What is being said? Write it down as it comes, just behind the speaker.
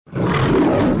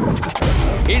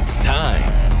It's time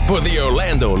for the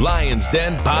Orlando Lions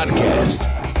Den podcast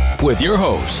with your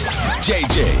hosts,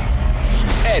 JJ,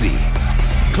 Eddie,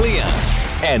 Cleon,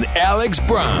 and Alex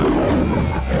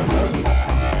Brown.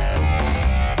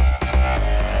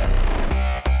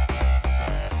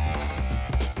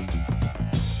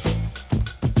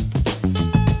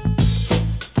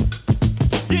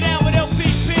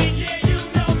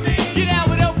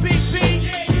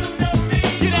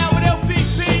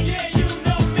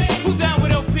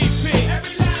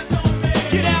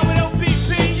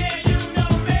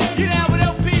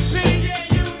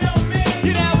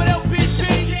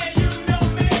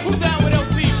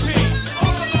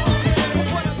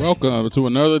 Welcome to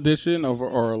another edition of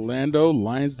our Orlando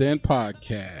Lions Den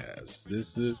podcast.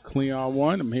 This is Cleon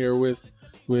 1. I'm here with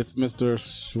Mr.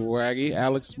 Swaggy,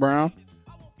 Alex Brown.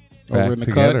 Back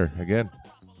together again.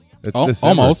 It's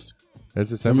December. Almost.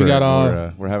 It's December. And we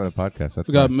got, we're having a podcast. That's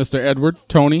we got nice. Mr. Edward,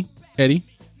 Tony, Eddie.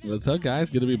 What's up, guys?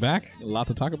 Good to be back. A lot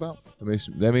to talk about.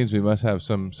 That means we must have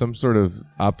some sort of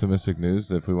optimistic news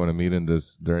if we want to meet in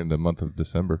this during the month of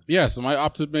December. Yes, my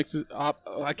optimistic.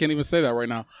 I can't even say that right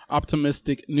now.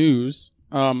 Optimistic news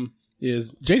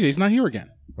is JJ's not here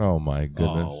again. Oh my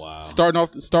goodness! Oh wow!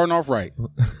 Starting off right.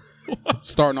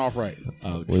 Starting off right.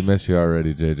 Ouch. We miss you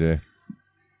already, JJ.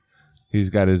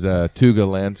 He's got his Tuga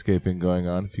landscaping going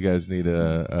on. If you guys need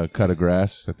a cut of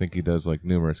grass, I think he does like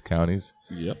numerous counties.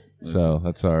 Yep. So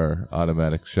that's our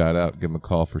automatic shout out. Give him a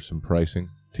call for some pricing.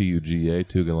 TUGA,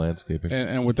 Tuga Landscaping.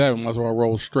 And with that, we might as well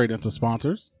roll straight into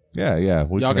sponsors. Yeah.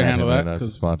 We Y'all can handle him that, as a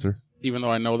 'cause sponsor. Even though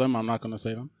I know them, I'm not going to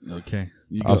say them. Okay.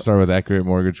 I'll start with Accurate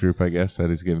Mortgage Group, I guess. That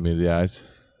is giving me the eyes.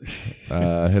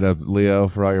 Hit up Leo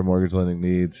for all your mortgage lending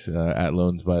needs. At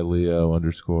Loans by Leo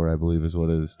 _ I believe is what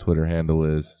his Twitter handle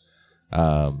is.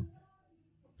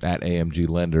 At AMG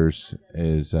Lenders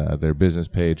is their business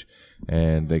page,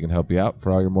 and they can help you out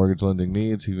for all your mortgage lending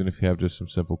needs, even if you have just some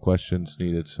simple questions,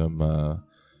 needed some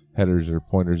headers or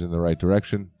pointers in the right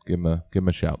direction. Give them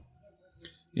a shout.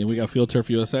 And we got Field Turf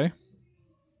USA.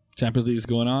 Champions League is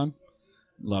going on.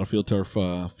 A lot of Field Turf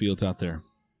fields out there.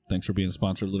 Thanks for being a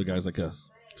sponsor, little guys like us.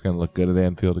 It's going to look good at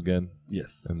Anfield again.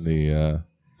 Yes. In the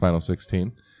final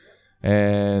 16.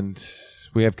 And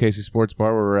we have Casey Sports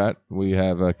Bar where we're at. We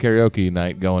have a karaoke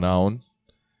night going on.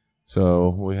 So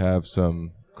we have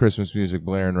some Christmas music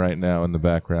blaring right now in the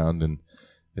background, and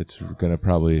it's going to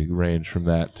probably range from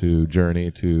that to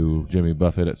Journey to Jimmy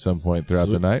Buffett at some point throughout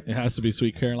the night. It has to be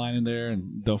Sweet Caroline in there,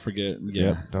 and don't forget. Yeah.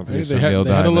 Yep, don't forget They some had Neil a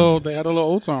Diamond. little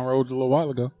Old Town Road a little while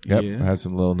ago. Yep, Yeah. has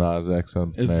some Lil Nas X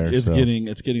on there. It's so.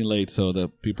 getting late, so the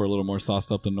people are a little more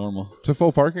sauced up than normal. It's a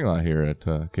full parking lot here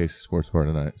at Casey Sports Bar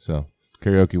tonight. So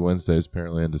Karaoke Wednesdays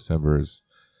apparently in December is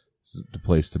the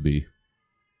place to be.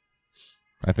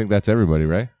 I think that's everybody,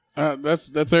 right?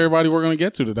 That's everybody we're going to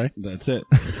get to today. That's it.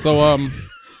 So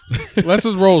let's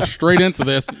just roll straight into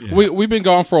this. Yeah. We've been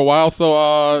gone for a while, so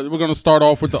we're going to start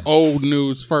off with the old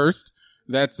news first.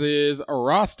 That is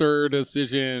roster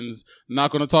decisions. Not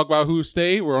going to talk about who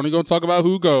stayed. We're only going to talk about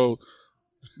who go.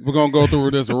 We're going to go through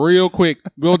this real quick.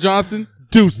 Will Johnson,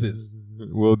 deuces.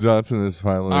 Will Johnson is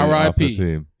finally off the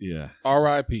team. Yeah.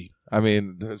 R.I.P. I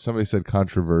mean, somebody said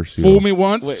controversial. Fool me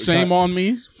once, shame on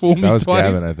me. Fool me twice. That was twice.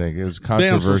 Gavin, I think. It was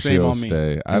controversial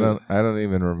stay. Me. I don't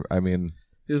even remember. I mean,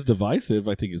 it's divisive,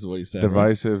 I think is what he said.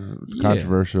 Divisive, right?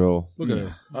 Controversial. Look at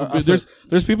this.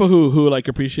 There's people who like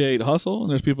appreciate hustle, and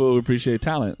there's people who appreciate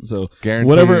talent. So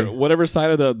whatever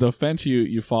side of the fence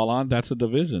you fall on, that's a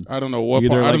division. I don't know what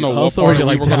part. I don't know what part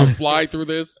we're going to fly through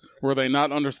this. Were they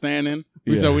not understanding?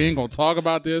 We said we ain't going to talk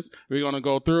about this. We're going to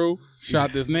go through,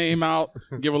 shout this name out,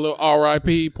 give a little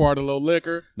R.I.P., pour a little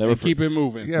liquor, and keep it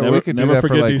moving. Yeah, we could do that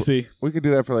for like DC. We could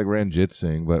do that for like Ranjit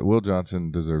Singh, but Will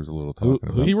Johnson deserves a little talking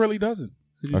about. He really doesn't.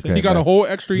 Okay, he got a whole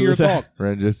extra year talk.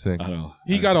 Ranjit Singh. I know.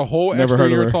 He got a whole extra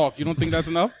year talk. You don't think that's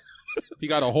enough? He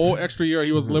got a whole extra year.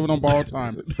 He was living on borrowed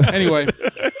time. Anyway,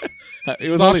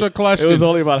 Sasha Kleshtin. It was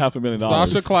only about $500,000.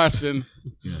 Sasha Kleshtin.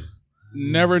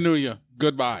 Never knew you.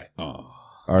 Goodbye. Oh.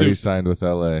 Already signed with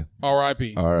L.A.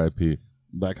 R.I.P. R.I.P.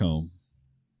 Back home.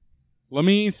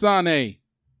 Lamine Sane.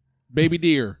 Baby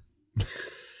deer.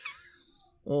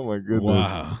 Oh, my goodness.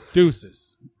 Wow.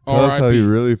 Deuces. Tell us how you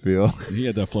really feel. He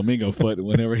had that flamingo foot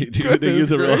whenever he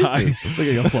used it real high. Look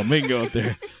at a flamingo up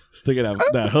there. Sticking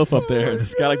that hoof up there.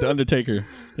 This guy like the Undertaker.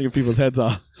 Taking people's heads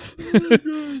off.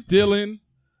 Dylan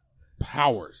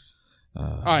Powers.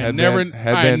 I never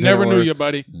knew you,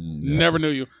 buddy. Yeah. Never knew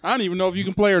you. I don't even know if you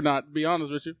can play or not, to be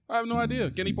honest with you. I have no idea.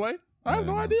 Can he play? I have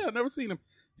no idea. I've never seen him.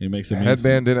 He makes it.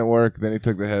 Headband didn't work. Then he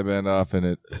took the headband off, and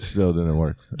it still didn't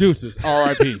work. Deuces.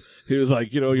 R.I.P. He was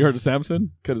like, you heard of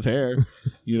Samson? Cut his hair.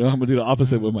 I'm gonna do the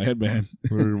opposite with my headband.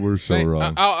 We're so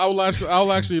wrong.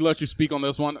 I'll actually let you speak on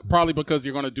this one, probably because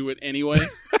you're gonna do it anyway.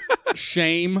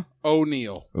 Shame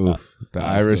O'Neal. Oof, the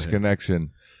Irish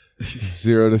connection.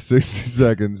 0 to 60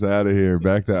 seconds out of here,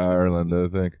 back to Ireland, I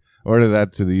think, or to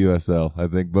the USL. I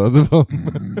think both of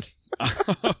them.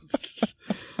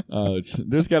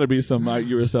 There's got to be some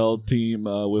USL team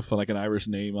with like an Irish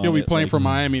name on it. He'll be playing for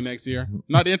Miami next year.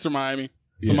 Not Inter Miami.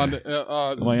 Miami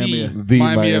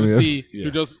FC. Yeah.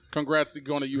 Who just congrats to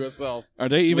going to USL. Are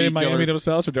they even in Miami killers.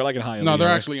 themselves, or they're like in Hialeah? No, they're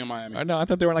actually in Miami. No, I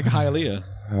thought they were in like Hialeah.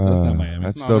 That's not Miami.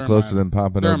 That's No, still they're closer Miami. than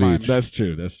Pompano They're Beach. That's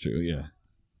true. Yeah.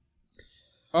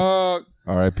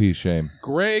 R.I.P. Shame.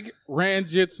 Greg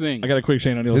Ranjitsingh. I got a quick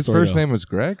Shane O'Neal His story. first name was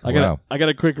Greg? I got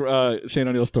a quick Shane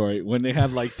O'Neal story. When they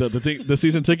had like the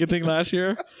season ticket thing last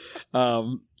year,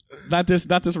 not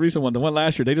this recent one, the one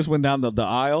last year, they just went down the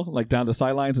aisle, like down the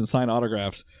sidelines and signed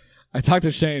autographs. I talked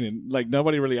to Shane and like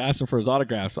nobody really asked him for his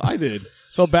autographs. So I did.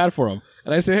 Felt bad for him.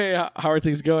 And I said, hey, how are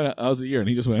things going? How's the year? And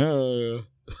he just went,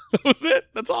 That was it.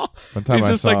 That's all. One time He's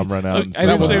I just saw like, him run out and I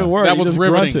didn't say a word. That He was just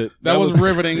riveting. grunted. That was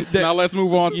riveting. Now let's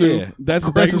move on to Yeah, that's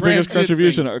Greg his biggest Ranjitsingh.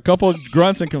 contribution. A couple of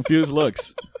grunts and confused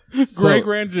looks. Greg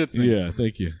Ranjitsingh. Yeah,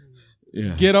 thank you.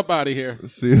 Yeah. Get up out of here.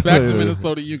 See you Back to later.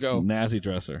 Minnesota you go. Nasty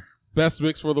dresser.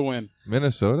 Bestwicks for the win.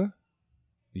 Minnesota?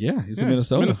 Yeah, he's Yeah, in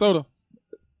Minnesota. Minnesota.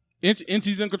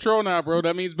 Inchie's in control now, bro.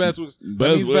 That means Bestwicks.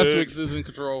 Bestwicks Is in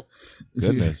control.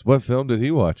 Goodness. What film did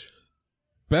he watch?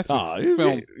 Bestwicks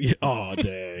film. Oh,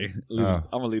 dang. Oh.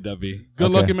 I'm going to leave that be. Good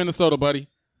Okay. luck in Minnesota, buddy.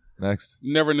 Next.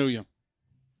 Never knew you.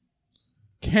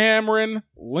 Cameron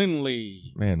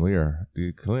Lindley. Man,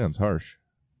 dude, Cleon's harsh.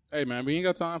 Hey, man, we ain't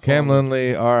got time for Cam all this.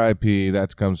 Lindley, R.I.P.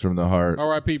 That comes from the heart.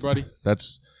 R.I.P., buddy.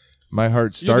 That's my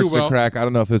heart You starts do well. to crack. I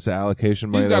don't know if it's the allocation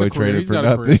money He's that got a we career. traded He's for got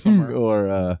a career nothing,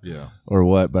 somewhere. or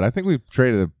what. But I think we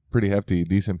traded a pretty hefty,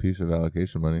 decent piece of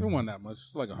allocation We money. won that much.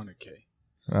 It's like $100K.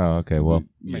 Oh, okay. Well,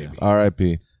 Maybe.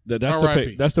 R.I.P.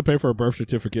 That's to pay for a birth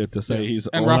certificate to say he's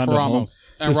And Orlando Rafa home. Ramos.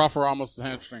 And Rafa Ramos'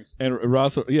 hamstrings. And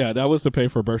Ross, that was to pay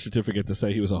for a birth certificate to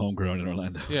say he was a homegrown in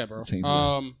Orlando. Yeah, bro. Change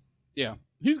it. Yeah.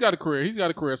 He's got a career. He's got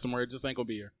a career somewhere. It just ain't gonna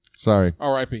be here. Sorry.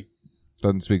 R.I.P.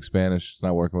 Doesn't speak Spanish. It's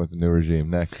not working with the new regime.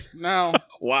 Next. Now,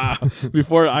 Wow.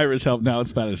 Before Irish help, now it's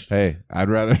Spanish. Hey, I'd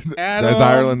rather. Adam. Does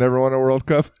Ireland never won a World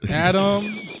Cup?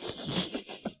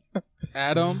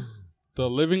 Adam, the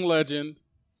living legend,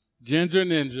 Ginger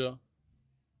Ninja,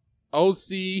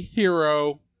 OC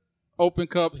hero, Open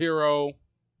Cup hero,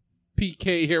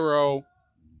 PK hero,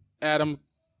 Adam,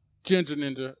 Ginger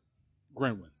Ninja,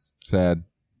 Grinwins. Sad.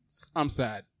 I'm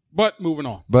sad. But moving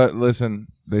on. But listen,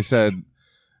 they said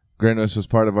Grinwis was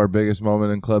part of our biggest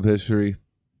moment in club history.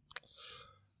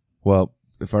 Well,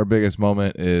 if our biggest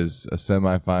moment is a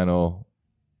semifinal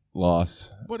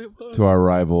loss But it was to our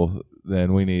rival,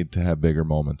 then we need to have bigger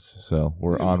moments. So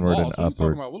we're onward and What are you talking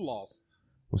upward. about? What loss?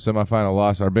 Well, semifinal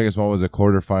loss. Our biggest one was a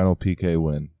quarterfinal PK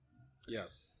win.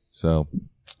 Yes. So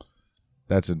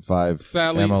that's in 5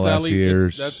 Sadly, MLS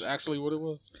years. that's actually what it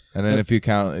was. And then if you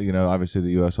count, obviously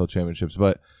the USL championships,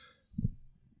 but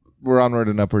we're onward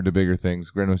and upward to bigger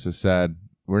things. Grinwis is sad.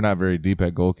 We're not very deep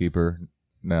at goalkeeper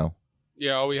now.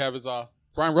 Yeah, all we have is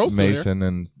Brian Rose still there. Mason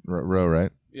and Rowe,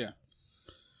 right? Yeah.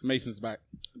 Mason's back.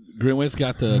 Grinwitz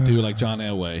got to do like John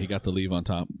Elway. He got to leave on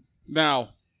top. Now,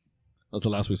 That's the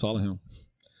last we saw of him.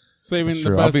 saving That's the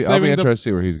true. best. I'll be interested to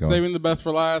see where he's going. Saving the best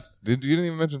for last. You didn't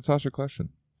even mention Sasha Kleshin.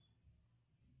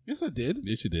 Yes, I did.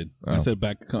 Yes, you did. Oh. I said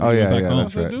back. Oh, yeah, back yeah, home.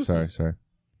 that's right. Deuces. Sorry.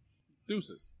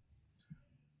 Deuces.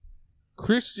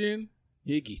 Cristian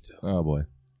Higuita. Oh, boy.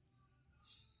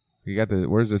 You got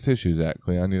where's the tissues at,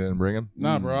 Cleon? You didn't bring them?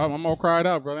 Nah, bro, I'm all cried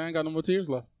out, bro. I ain't got no more tears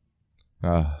left.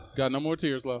 Ah, Got no more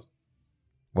tears left.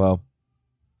 well,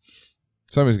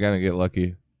 somebody's going to get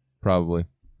lucky, probably.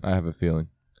 I have a feeling.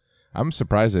 I'm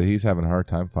surprised that he's having a hard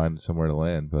time finding somewhere to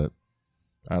land, but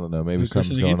I don't know. Maybe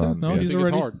something's Christian going Higuita? on. No, Yeah. I he's think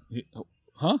it's already.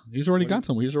 hard. He's already got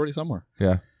somewhere. He's already somewhere.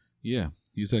 Yeah. Yeah.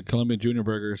 He's at Columbia Junior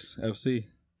Burgers FC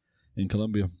in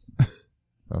Columbia.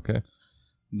 Okay.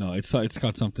 No, it's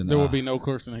got something. There will be no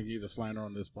Cristian Higuita slander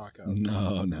on this podcast.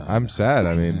 No. I'm sad.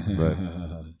 I mean, but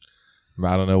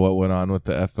I don't know what went on with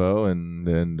the FO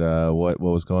and what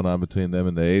was going on between them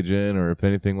and the agent, or if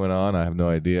anything went on. I have no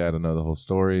idea. I don't know the whole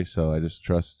story, so I just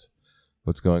trust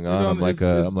what's going on. I'm like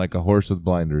a horse with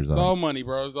blinders on. It's all money,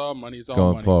 bro. It's all money. It's all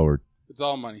going money. forward, It's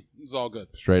all money. It's all good.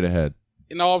 straight ahead.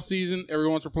 In the off season,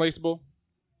 everyone's replaceable.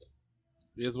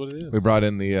 It is what it is. We brought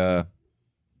in the.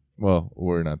 Well,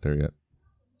 we're not there yet.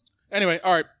 Anyway,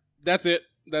 all right. That's it.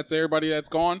 That's everybody that's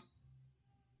gone.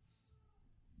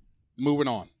 moving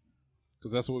on.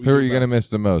 Because that's what we Who do are you going to best. miss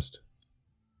the most?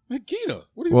 Higuita.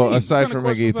 What do you mean? Well, What aside kind of from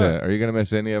question was Higuita, that? are you going to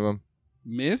miss any of them?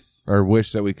 Miss? Or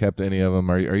wish that we kept any of them?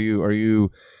 Are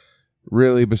you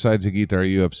really, besides Higuita, are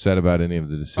you upset about any of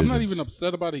the decisions? I'm not even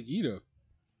upset about Higuita.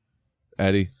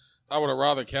 Eddie? I would have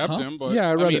rather kept him, but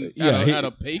Yeah, I'd I rather- mean, yeah, at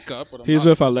a pay cut. But I'm He's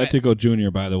not with upset. Atletico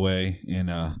Junior, by the way,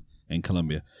 in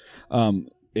Colombia.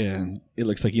 And it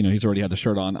looks like he's already had the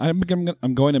shirt on. I'm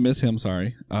going to miss him.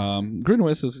 Sorry.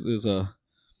 Greenwist is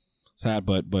sad,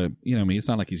 but it's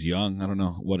not like he's young. I don't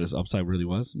know what his upside really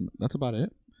was. That's about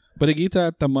it. But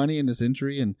Higuita, the money and his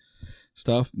injury and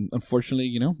stuff,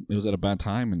 unfortunately, it was at a bad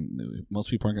time, and most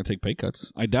people aren't going to take pay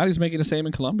cuts. I doubt he's making the same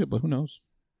in Colombia, but who knows?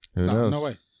 Who knows? No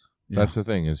way. That's the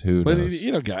thing, is who But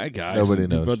knows? guys, Nobody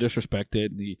knows. Felt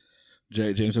disrespected.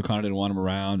 James O'Connor didn't want him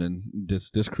around, and this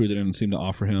crew didn't seem to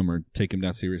offer him or take him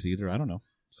that serious either. I don't know.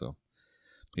 So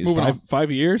he's Moving on.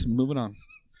 5 years. Moving on.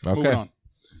 Moving Okay. on.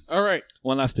 All right.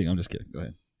 One last thing. I'm just kidding. Go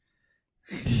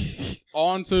ahead.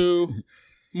 On to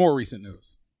more recent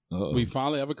news. Uh-oh. We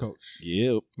finally have a coach.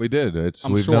 Yep. We did.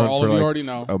 I'm We've sure known all for of you like already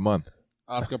know. a month.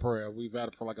 Oscar Pareja. We've had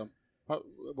it for like a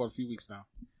few weeks now.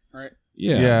 All right.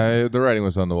 Yeah. Yeah, the writing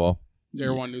was on the wall.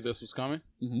 Everyone knew this was coming.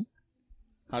 Mhm.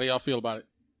 How do y'all feel about it?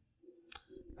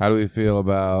 How do we feel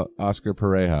about Oscar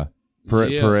Pareja?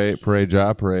 Yes.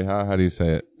 Pareja. How do you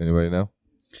say it? Anybody know?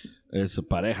 It's a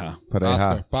pareja. Pareja.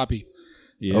 Oscar, Papi.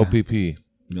 Yeah. OPP.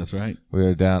 That's right. We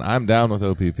are down. I'm down with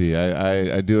OPP.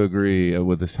 I do agree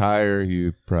with this hire.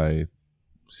 You probably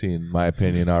seen my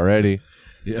opinion already.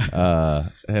 Yeah.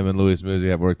 Him and Luis Muzi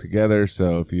have worked together.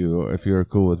 So if you're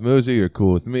cool with Muzi, you're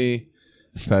cool with me,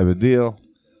 type of deal.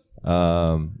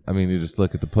 I mean, you just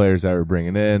look at the players that we're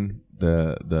bringing in.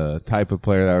 The type of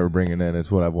player that we're bringing in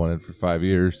is what I've wanted for 5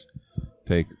 years.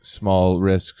 Take small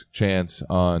risk chance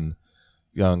on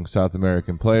young South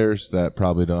American players that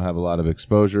probably don't have a lot of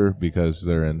exposure because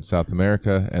they're in South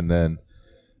America, and then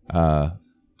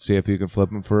see if you can flip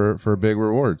them for big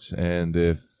rewards. And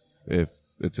if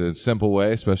it's a simple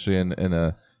way, especially in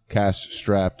a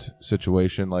cash-strapped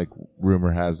situation like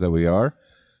rumor has that we are.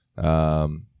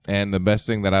 And the best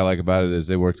thing that I like about it is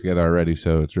they work together already,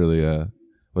 so it's really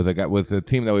with the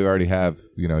team that we already have.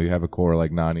 You have a core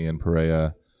like Nani and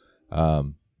Pareja.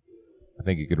 I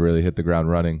think you could really hit the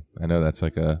ground running. I know that's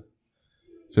like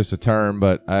just a term,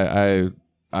 but I'm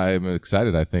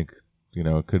excited. I think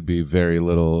it could be very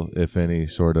little, if any,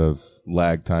 sort of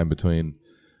lag time between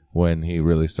when he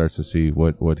really starts to see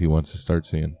what he wants to start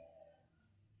seeing.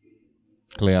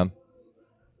 Cleon,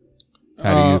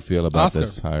 how do you feel about Oscar.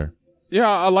 this hire? Yeah,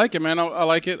 I like it, man. I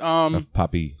like it. Of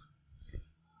Papi.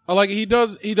 I like it. He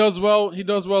does well. He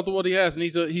does well to what he has, and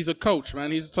he's a coach,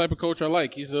 man. He's the type of coach I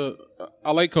like.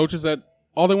 I like coaches that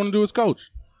all they want to do is coach.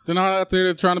 They're not out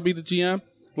there trying to be the GM.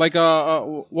 Like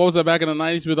what was that back in the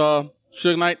 90s with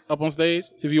Suge Knight up on stage?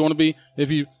 If you want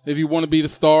to be the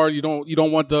star, you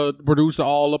don't want the producer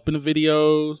all up in the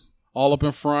videos, all up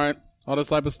in front, all this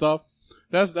type of stuff.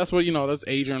 That's what that's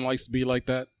Adrian likes to be like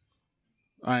that.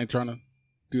 I ain't trying to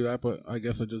do that, but I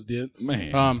guess I just did.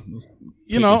 Man. I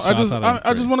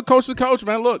just want to coach the coach,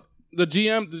 man. Look, the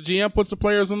GM puts the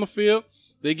players on the field.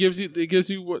 They gives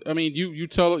you what I mean. You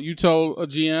tell a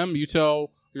GM, you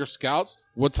tell your scouts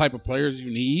what type of players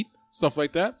you need, stuff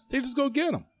like that. They just go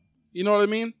get them. You know what I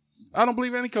mean? I don't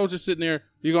believe any coach is sitting there.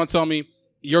 You're gonna tell me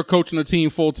you're coaching the team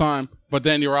full time, but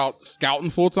then you're out scouting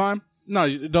full time. No,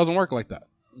 it doesn't work like that.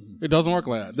 It doesn't work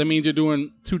like that. That means you're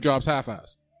doing two jobs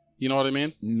half-assed. You know what I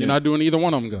mean? Yeah. You're not doing either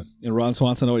one of them good. And Ron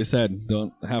Swanson always said,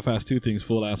 "Don't half-ass two things,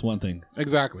 full-ass one thing."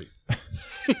 Exactly.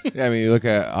 Yeah, I mean, you look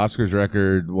at Oscar's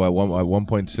record,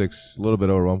 1.6, a little bit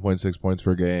over 1.6 points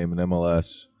per game in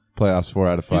MLS, playoffs 4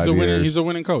 out of 5 years. He's a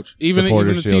winning coach. Even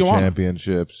Supporter the Shield Tijuana.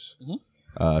 championships.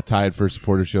 Tied for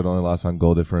Supporter Shield, only lost on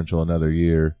goal differential another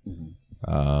year.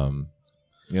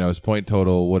 His point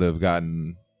total would have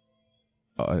gotten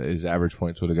his average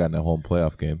points would have gotten a home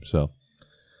playoff game. So,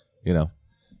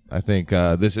 I think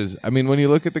this is. I mean, when you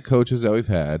look at the coaches that we've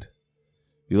had,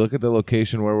 you look at the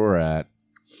location where we're at,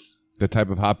 the type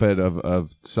of hotbed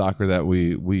of soccer that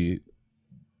we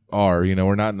are.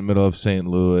 We're not in the middle of St.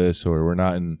 Louis, or we're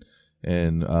not in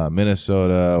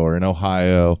Minnesota or in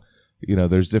Ohio.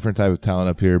 There's different type of talent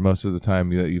up here. Most of the time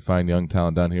that you find young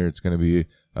talent down here, it's going to be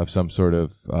of some sort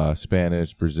of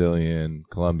Spanish, Brazilian,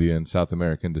 Colombian, South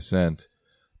American descent,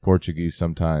 Portuguese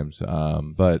sometimes.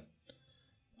 But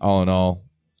all in all,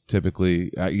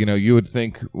 typically, you would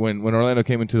think when Orlando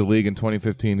came into the league in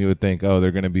 2015, you would think, oh,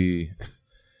 they're going to be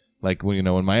like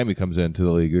when Miami comes into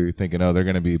the league, you're thinking, oh, they're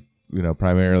going to be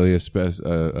primarily a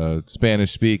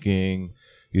Spanish speaking,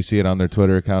 you see it on their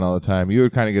Twitter account all the time. You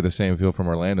would kind of get the same feel from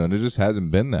Orlando, and it just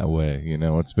hasn't been that way.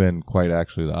 It's been quite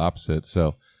actually the opposite.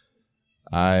 So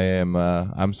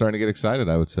I'm starting to get excited,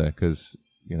 I would say, because,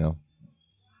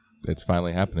 it's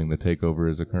finally happening. The takeover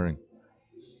is occurring.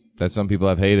 That some people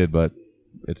have hated, but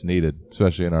it's needed,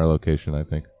 especially in our location, I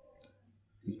think.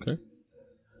 Okay.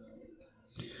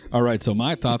 All right, so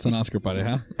my thoughts on Oscar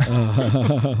Pareja.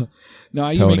 No,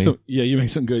 you make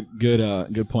some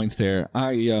good points there.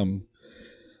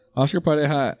 Oscar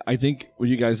Pareja, I think what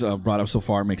you guys brought up so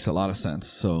far makes a lot of sense.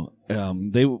 So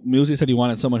Musi said he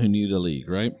wanted someone who knew the league,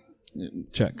 right?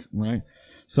 Check, right?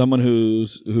 Someone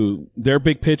who their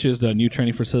big pitch is the new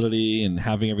training facility and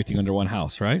having everything under one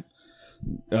house, right?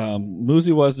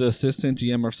 Musi was the assistant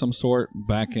GM of some sort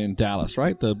back in Dallas,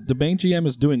 right? The main GM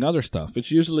is doing other stuff.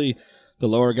 It's usually the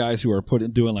lower guys who are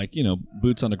doing like,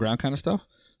 boots on the ground kind of stuff.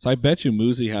 So I bet you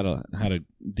Musi had a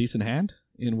decent hand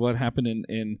in what happened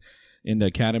in the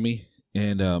academy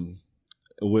and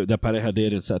that Pareja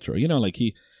did, etc. Like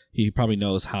he probably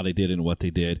knows how they did and what they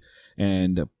did,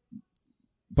 and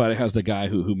Pareja's the guy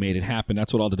who made it happen.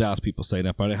 That's what all the Dallas people say,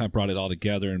 that Pareja brought it all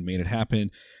together and made it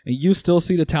happen. And you still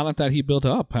see the talent that he built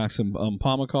up. Paxton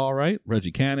Pomacall, right?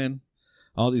 Reggie Cannon,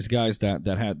 all these guys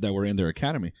that were in their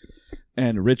academy,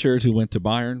 and Richards, who went to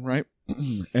Bayern, right?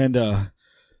 And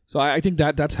so I think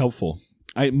that's helpful.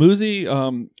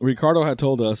 Musi, Ricardo had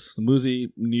told us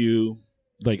Musi knew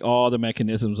like all the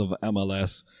mechanisms of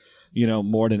MLS,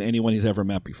 more than anyone he's ever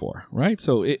met before, right?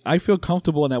 So I feel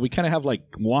comfortable in that we kind of have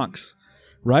like wonks,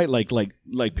 right?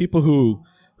 Like people who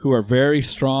are very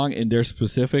strong in their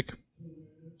specific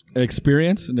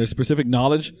experience and their specific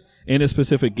knowledge in a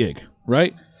specific gig,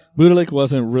 right? Budalik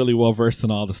wasn't really well versed in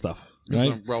all the stuff,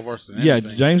 right? Well versed in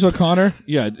anything. James O'Connor,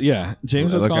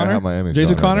 James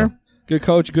O'Connor, good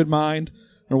coach, good mind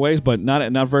or ways, but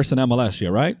not versed in MLS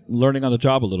yet, right? Learning on the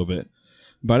job a little bit.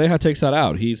 Pareja takes that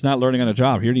out. He's not learning on the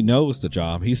job. He already knows the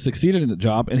job. He's succeeded in the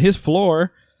job, and his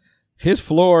floor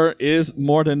is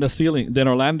more than than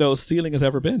Orlando's ceiling has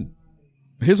ever been.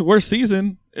 His worst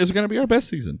season is going to be our best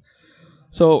season.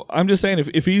 So I'm just saying,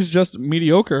 if he's just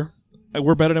mediocre,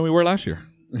 we're better than we were last year,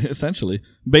 essentially,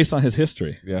 based on his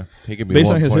history. Yeah, he could be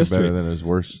based 1 point better than his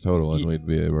worst total, and we'd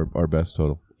be our best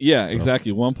total. Yeah, so.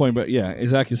 Exactly. 1 point, but yeah,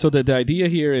 exactly. So the idea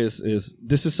here is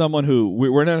this is someone who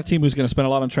we're not a team who's going to spend a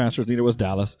lot on transfers. Neither was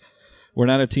Dallas. We're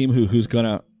not a team who's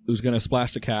gonna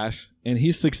splash the cash, and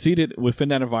he's succeeded within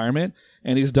that environment,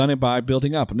 and he's done it by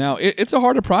building up. Now it's a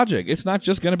harder project. It's not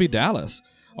just going to be Dallas.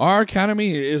 Our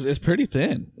academy is pretty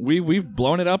thin. We've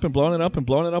blown it up and blown it up and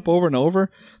blown it up over and over.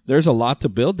 There's a lot to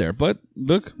build there, but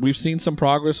look, we've seen some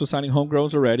progress with signing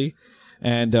homegrowns already.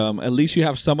 And at least you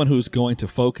have someone who's going to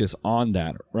focus on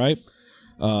that, right?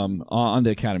 On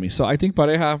the academy. So I think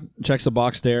Pareja checks the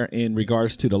box there in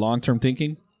regards to the long-term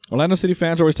thinking. Orlando City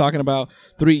fans are always talking about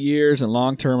 3 years and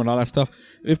long-term and all that stuff.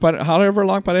 However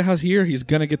long Pareja's here, he's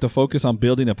going to get the focus on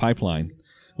building a pipeline,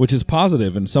 which is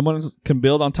positive. And someone can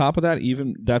build on top of that,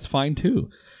 even that's fine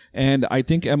too. And I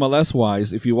think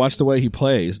MLS-wise, if you watch the way he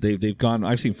plays, they've gone.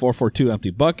 I've seen 4-4-2 empty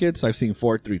buckets. I've seen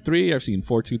 4-3-3. I've seen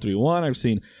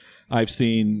 4-2-3-1. I've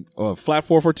seen flat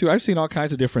 4-4-2. I've seen all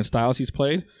kinds of different styles he's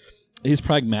played. He's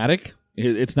pragmatic.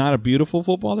 It's not a beautiful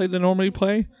football they normally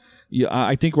play. Yeah,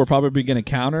 I think we're probably going to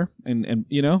counter and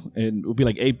we'll be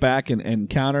like 8 back and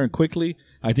counter and quickly.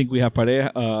 I think we have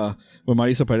Pareja, with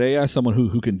Mauricio Pareja, someone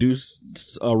who can do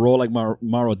a role like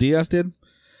Mauro Diaz did.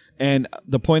 And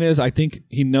the point is, I think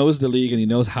he knows the league and he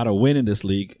knows how to win in this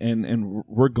league, and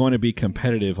we're going to be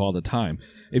competitive all the time.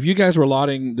 If you guys were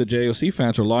lauding the JOC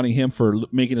fans or lauding him for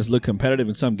making us look competitive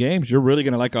in some games, you're really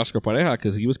going to like Oscar Pareja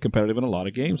because he was competitive in a lot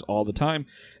of games all the time,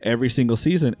 every single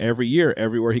season, every year,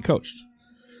 everywhere he coached.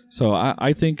 So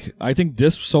I think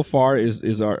this so far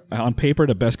is our on paper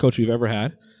the best coach we've ever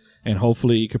had, and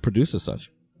hopefully he could produce as such.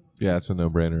 Yeah, it's a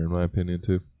no-brainer in my opinion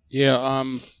too. Yeah,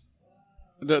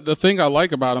 The thing I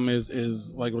like about him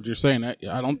is like what you're saying.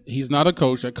 He's not a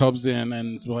coach that comes in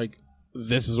and is like,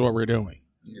 this is what we're doing.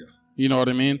 Yeah. You know what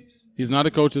I mean? He's not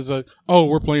a coach that's like, oh,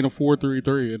 we're playing a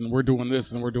 4-3-3 and we're doing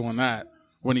this and we're doing that.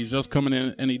 When he's just coming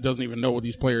in and he doesn't even know what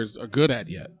these players are good at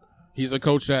yet. He's a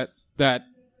coach that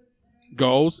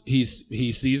goes, he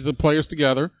sees the players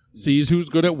together, sees who's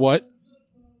good at what,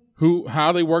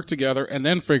 how they work together, and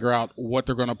then figure out what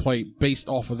they're going to play based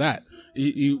off of that.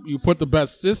 You put the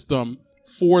best system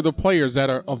for the players that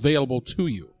are available to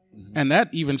you. Mm-hmm. And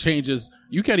that even changes.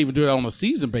 You can't even do that on a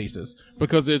season basis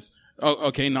because it's,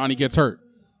 okay, Nani gets hurt.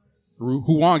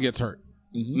 Juan gets hurt.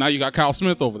 Mm-hmm. Now you got Kyle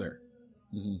Smith over there.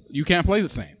 Mm-hmm. You can't play the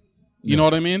same. You know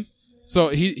what I mean? So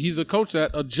he's a coach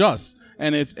that adjusts.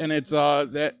 And it's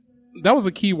that was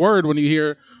a key word when you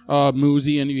hear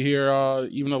Muzi, and you hear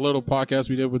even a little podcast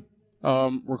we did with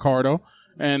Ricardo,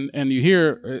 and you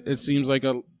hear it seems like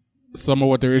some of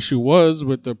what their issue was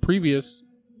with the previous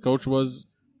coach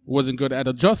wasn't good at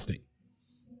adjusting.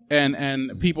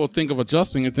 And people think of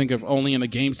adjusting and think of only in a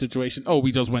game situation, oh,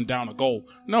 we just went down a goal.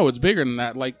 No, it's bigger than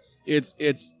that. Like it's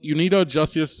you need to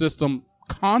adjust your system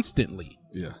constantly.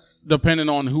 Yeah. Depending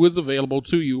on who is available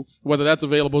to you, whether that's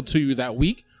available to you that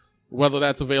week, whether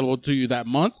that's available to you that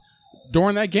month,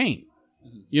 during that game.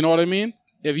 You know what I mean?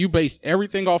 If you base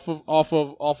everything off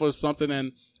of something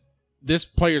and this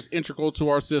player's integral to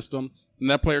our system and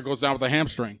that player goes down with a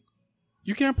hamstring,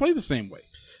 you can't play the same way.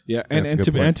 Yeah,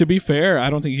 and to be fair, I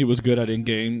don't think he was good at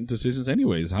in-game decisions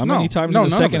anyways. How many times in the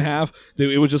second half,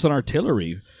 it was just an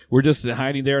artillery. We're just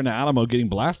hiding there in the Alamo getting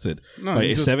blasted.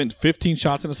 15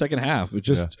 shots in the second half. It's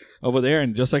just over there,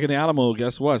 and just like in the Alamo,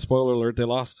 guess what? Spoiler alert, they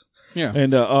lost. Yeah.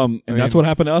 And that's what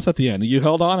happened to us at the end. You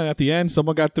held on, and at the end,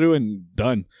 someone got through and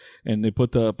done. And they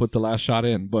put the last shot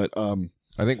in. But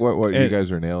I think what you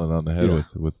guys are nailing on the head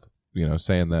with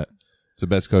saying that it's the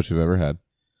best coach I've ever had.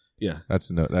 Yeah, that's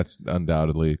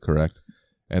undoubtedly correct.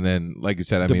 And then, like you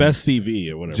said, the best CV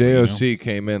or whatever. JOC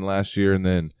came in last year, and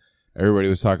then everybody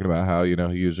was talking about how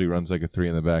he usually runs like a 3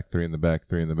 in the back, 3 in the back,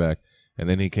 3 in the back, and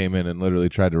then he came in and literally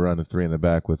tried to run a 3 in the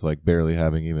back with like barely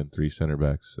having even 3 center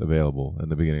backs available in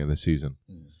the beginning of the season.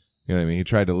 You know what I mean? He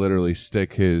tried to literally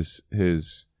stick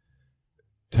his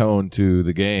tone to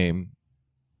the game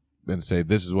and say,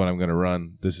 "This is what I'm going to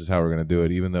run. This is how we're going to do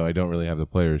it," even though I don't really have the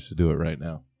players to do it right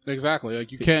now. Exactly.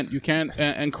 Like you can't,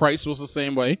 and Christ was the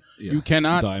same way. Yeah. You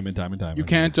cannot, time. You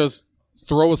can't just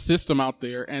throw a system out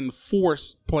there and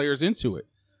force players into it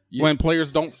when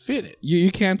players don't fit it.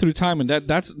 You can through time, and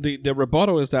that's the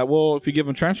rebuttal is that, well, if you give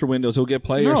him transfer windows, he'll get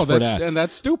players for that. And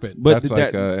that's stupid. But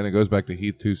that's and it goes back to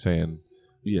Heath too saying,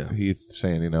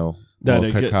 that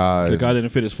Kaká didn't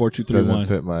fit his 4-2-3-1. Doesn't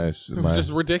fit my. It was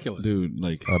just ridiculous, dude.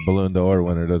 Like a Ballon d'Or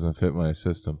winner doesn't fit my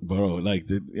system, bro. Like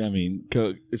we've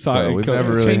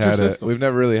never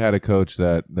really had a coach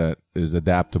that is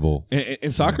adaptable.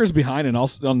 And soccer's behind and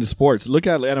also on the sports. Look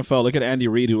at NFL. Look at Andy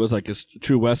Reid, who was like a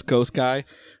true West Coast guy,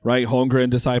 right? Holmgren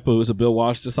disciple, who was a Bill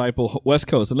Walsh disciple, West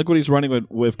Coast, and look what he's running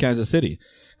with Kansas City.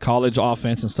 College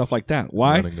offense and stuff like that.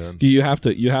 Why? You have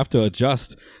to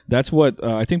adjust. That's what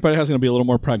I think Pareja is going to be a little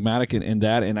more pragmatic in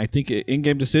that. And I think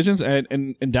in-game decisions and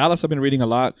in Dallas, I've been reading a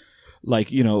lot,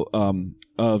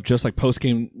 of just like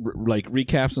post-game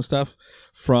recaps and stuff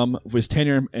from his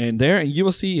tenure and there. And you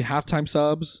will see halftime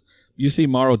subs. You see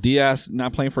Mauro Diaz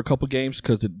not playing for a couple games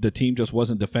because the team just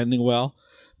wasn't defending well.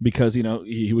 Because,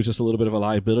 he was just a little bit of a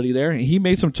liability there. And he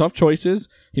made some tough choices.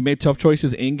 He made tough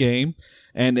choices in game.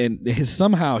 And then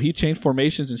somehow he changed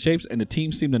formations and shapes, and the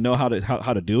team seemed to know how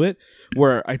to do it.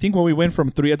 Where I think when we went from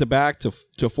 3 at the back to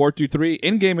 4-2-3,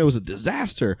 in game it was a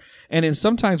disaster. And then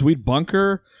sometimes we'd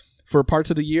bunker for parts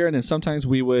of the year, and then sometimes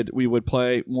we would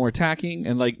play more attacking.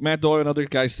 And like Matt Doyle and other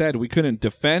guys said, we couldn't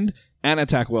defend and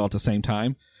attack well at the same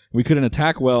time. We couldn't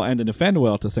attack well and defend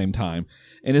well at the same time.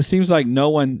 And it seems like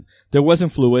there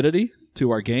wasn't fluidity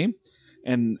to our game.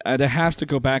 And that has to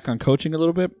go back on coaching a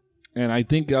little bit. And I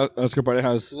think Oscar Pareja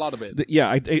has a lot of it.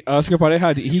 Oscar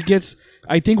Pareja,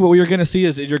 I think what you're going to see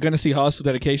is you're going to see hustle,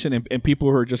 dedication, and people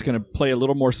who are just going to play a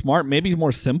little more smart, maybe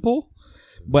more simple.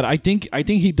 But I think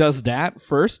he does that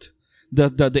first.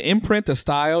 The imprint, the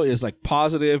style is like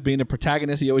positive, being a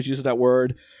protagonist. He always uses that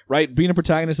word, right? Being a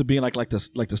protagonist is being like the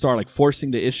star, like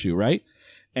forcing the issue, right?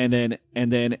 And then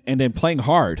playing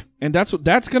hard, and that's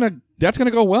gonna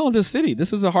go well in this city.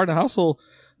 This is a hard and hustle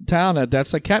town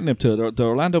that's like catnip to the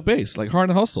Orlando base, like hard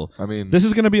and hustle. I mean, this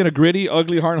is gonna be in a gritty,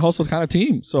 ugly, hard and hustle kind of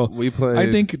team. So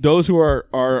I think those who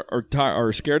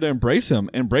are scared to embrace him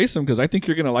because I think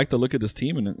you're gonna like the look of this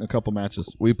team in a couple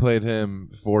matches. We played him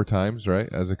 4 times, right,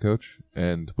 as a coach,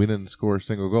 and we didn't score a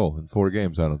single goal in 4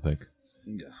 games. I don't think.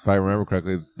 Yeah. If I remember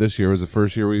correctly, this year was the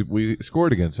first year we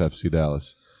scored against FC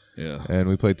Dallas. Yeah, and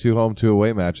we played 2 home, 2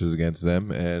 away matches against them,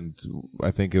 and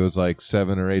I think it was like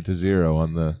 7 or 8-0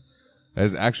 on the.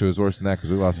 Actually, it was worse than that because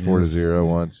we lost 4-0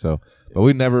 once. So, but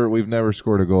we've never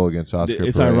scored a goal against Oscar Pareja.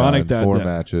 It's ironic that 4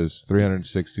 matches,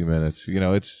 360 minutes.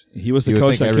 He was the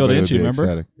coach that killed Inchy.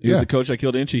 Remember, he was the coach that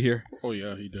killed Inchy here. Oh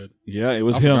yeah, he did. Yeah, it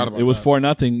was him. It was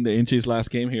 4-0. The Inchy's last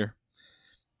game here.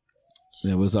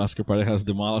 It was Oscar Pareja's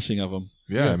demolishing of him.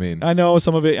 Yeah, I mean, I know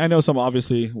some of it. I know some.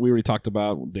 Obviously, we already talked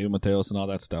about David Mateos and all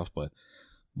that stuff. But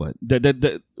let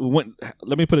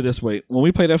me put it this way: when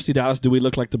we played FC Dallas, do we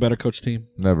look like the better coach team?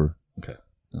 Never. Okay.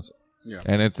 Yeah.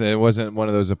 And it wasn't one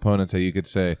of those opponents that you could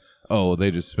say, oh, well,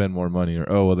 they just spend more money, or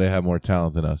oh, well, they have more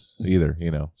talent than us either.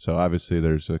 So obviously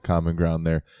there's a common ground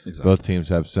there. Exactly. Both teams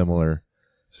have similar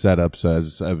setups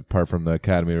as apart from the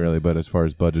academy, really. But as far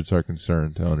as budgets are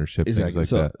concerned, ownership, exactly.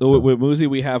 things like that. So with Muzi,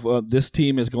 we have this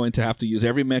team is going to have to use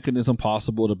every mechanism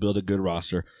possible to build a good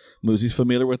roster. Muzi's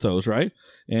familiar with those, right?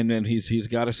 And then he's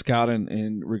got a scout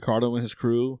and Ricardo and his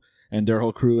crew and their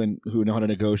whole crew and who know how to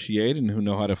negotiate and who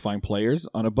know how to find players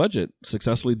on a budget.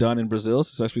 Successfully done in Brazil,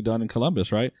 successfully done in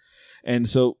Columbus, right? And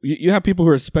so you have people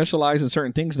who are specialized in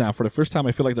certain things now. For the first time,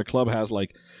 I feel like their club has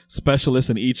like specialists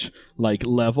in each like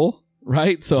level,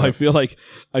 right? So I feel better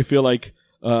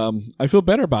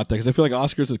about that because I feel like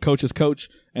Oscar's a coach's coach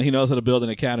and he knows how to build an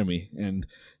academy. And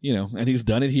and he's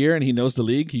done it here and he knows the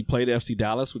league. He played FC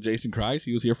Dallas with Jason Kreis.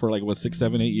 He was here for like 6,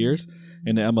 7, 8 years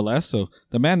in the MLS. So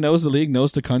the man knows the league,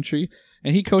 knows the country,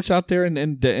 and he coached out there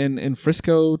in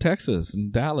Frisco, Texas,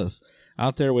 and Dallas,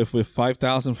 out there with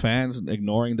 5,000 fans,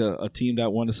 ignoring a team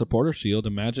that won the Supporter Shield.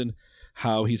 Imagine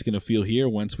how he's going to feel here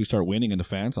once we start winning and the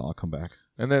fans all come back.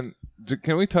 And then,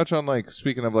 can we touch on like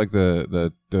speaking of like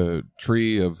the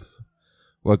tree of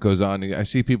what goes on? I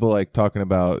see people like talking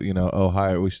about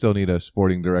we still need a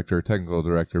sporting director, or technical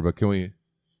director, but can we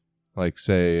like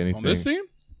say anything on this team?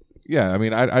 Yeah, I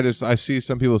mean, I see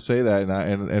some people say that,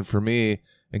 and for me,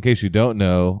 in case you don't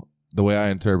know, the way I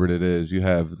interpret it is you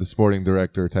have the sporting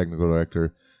director, technical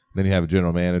director, then you have a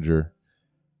general manager,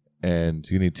 and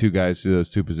you need 2 guys to do those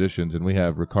 2 positions, and we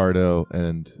have Ricardo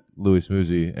and Luis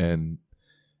Muzi, and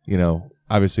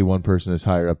obviously one person is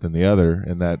higher up than the other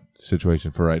in that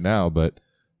situation for right now, but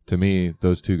to me,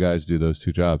 those 2 guys do those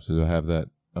 2 jobs. Do I have that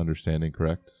understanding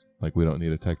correct? Like, we don't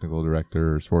need a technical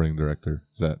director or sporting director.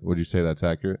 Would you say that's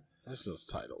accurate? That's just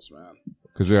titles, man.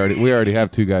 Because we already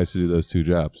have 2 guys to do those 2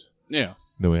 jobs. Yeah.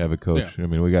 Then we have a coach. Yeah. I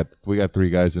mean, we got 3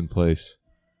 guys in place.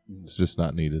 It's just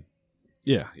not needed.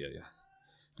 Yeah.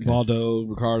 Waldo,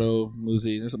 Ricardo,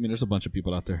 Muzi. There's a bunch of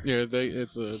people out there. Yeah,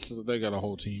 they got a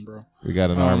whole team, bro. We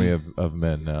got an army of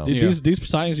men now. These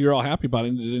signings you're all happy about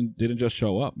didn't just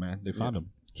show up, man. They found them.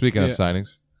 Speaking of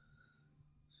signings,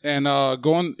 and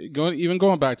going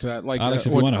back to that, like Alex,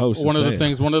 if you want to host, one of the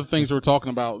things we're talking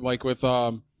about, like with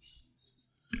another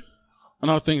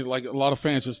thing, like a lot of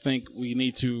fans just think we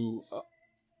need to.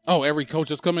 Every coach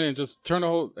just come in and just turn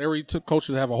every coach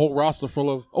should have a whole roster full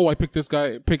of, I picked this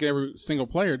guy, pick every single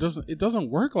player. It doesn't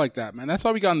work like that, man. That's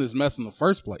how we got in this mess in the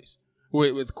first place.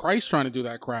 With Christ trying to do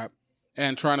that crap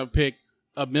and trying to pick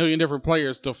a million different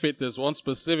players to fit this one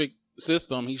specific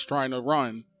system he's trying to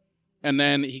run, and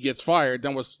then he gets fired,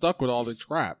 then we're stuck with all this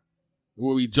crap.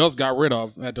 What we just got rid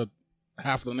of at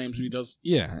half of the names we just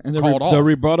and called off. The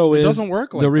rebuttal is, it doesn't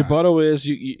work like the that. rebuttal is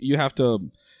you have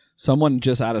to, someone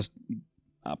just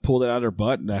pulled it out of their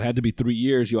butt. That had to be 3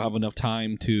 years. You'll have enough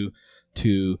time to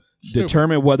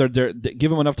determine whether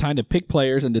give them enough time to pick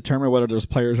players and determine whether those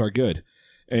players are good.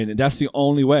 And that's the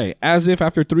only way. As if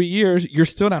after 3 years, you're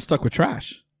still not stuck with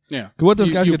trash. Yeah. What those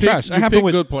guys get trash? You pick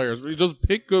good players. You just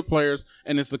pick good players,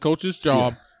 and it's the coach's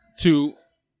job to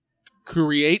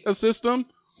create a system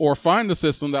or find a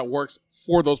system that works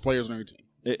for those players on your team.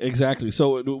 Exactly.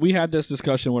 So we had this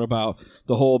discussion about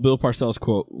the whole Bill Parcells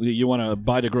quote. You want to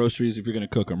buy the groceries if you're going to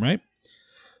cook them, right?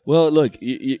 Well, look,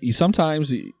 you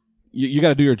sometimes you got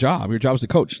to do your job. Your job is to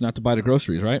coach, not to buy the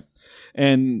groceries, right?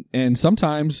 And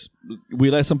sometimes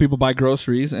we let some people buy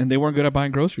groceries, and they weren't good at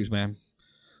buying groceries, man.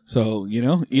 So,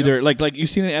 either like you've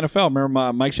seen in the NFL.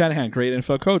 Remember Mike Shanahan, great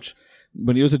NFL coach.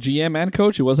 When he was a GM and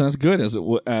coach, he wasn't as good as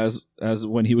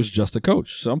when he was just a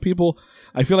coach. Some people,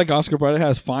 I feel like Oscar Pareja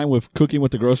is fine with cooking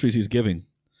with the groceries he's giving.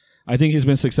 I think he's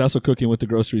been successful cooking with the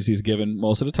groceries he's given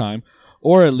most of the time.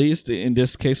 Or at least in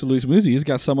this case with Luis Muzi, he's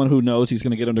got someone who knows he's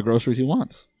going to get him the groceries he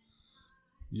wants.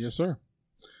 Yes, sir.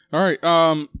 All right.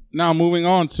 Now moving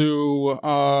on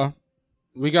to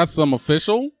we got some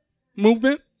official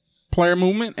movement, player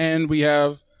movement, and we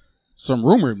have some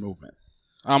rumored movement.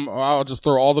 I'll just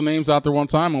throw all the names out there one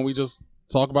time, and we just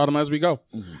talk about them as we go.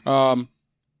 Mm-hmm.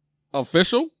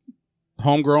 Official,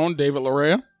 homegrown, David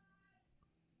Larea.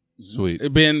 Sweet.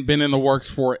 It's been in the works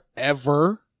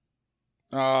forever.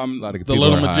 A lot of the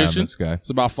Little Magician. It's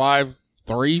about 5'3",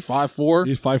 5'4".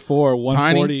 He's 5'4",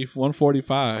 140,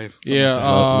 145. Yeah,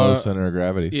 low center of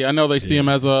gravity. Yeah, I know they see him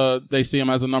as a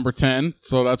number 10,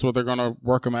 so that's what they're going to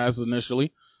work him as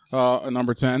initially, a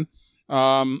number 10.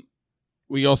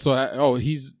 We also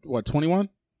he's what, 21?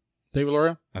 David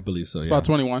Larea? I believe so. He's about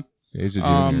 21. Yeah, he's a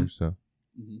junior, so.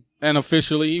 And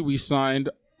officially, we signed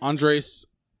Andres.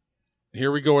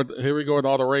 Here we go with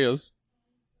all the Reyes.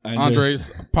 Andres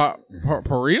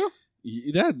Pareja?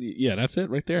 That's it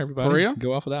right there, everybody. Pareja?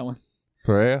 Go off of that one.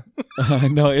 Pareja?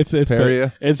 No, it's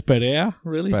Pareja. It's Pareja,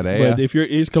 really. Pareja. But if you're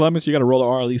East Colombian, you got to roll the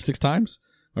R at least 6 times,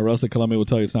 or else the Colombian will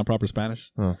tell you it's not proper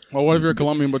Spanish. Huh. Well, what if you're a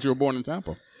Colombian but you were born in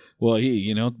Tampa? Well,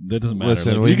 that doesn't matter.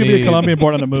 Listen, you can be a Colombian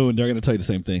born on the moon. They're going to tell you the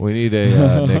same thing. We need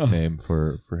a nickname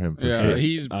for him. For sure.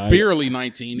 He's barely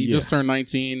 19. He just turned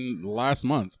 19 last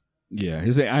month. Yeah,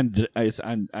 his name is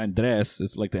Andres.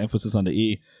 It's like the emphasis on the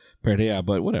E. Pereja,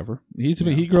 but whatever. He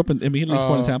grew up in. He was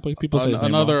born in Tampa. People say his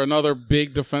name another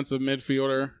big defensive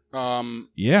midfielder.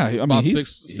 About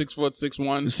 6 foot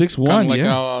 6'1". 6'1", kind of like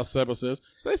how Sebas is.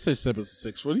 So they say Sebas is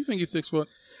 6 foot. Do you think he's 6 foot?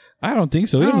 I don't think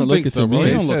so. He doesn't look it to me.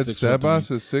 They said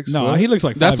Sebas is 6 foot. No, he looks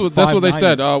like that's what they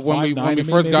said. When we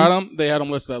first got him, they had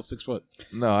him listed as 6 foot.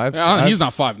 No, he's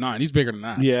not 5'9". He's bigger than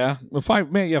that. Yeah,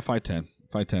 5'10".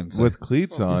 5'10". With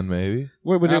cleats on, maybe.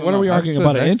 What are we arguing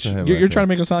about? An inch? You're trying to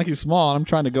make him sound like he's small, and I'm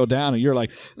trying to go down, and you're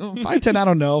like 5'10". I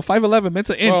don't know. 5'11". It's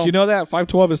an inch. Well, you know that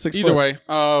 5'12" is 6 foot. Either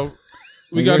way,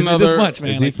 we got another. This much,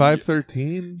 man. Is he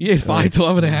 5'13"? Yeah, he's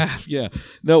 5'12" and a half. Yeah.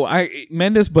 No,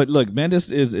 Mendes. But look, Mendes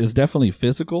is definitely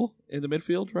physical in the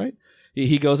midfield, right?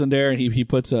 He goes in there and he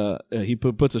puts a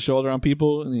shoulder on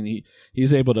people, and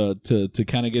he's able to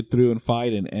kind of get through and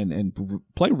fight and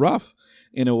play rough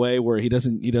in a way where he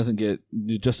doesn't get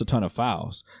just a ton of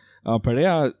fouls.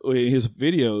 Pereja, his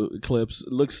video clips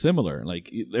look similar.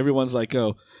 Like everyone's like,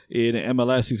 oh, in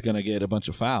MLS he's gonna get a bunch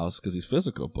of fouls because he's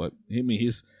physical, but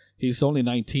he's only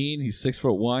 19. He's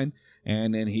 6'1",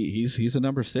 and he's a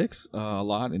number 6 a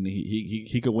lot, and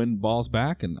he could win balls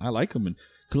back, and I like him. And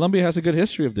Colombia has a good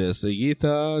history of this.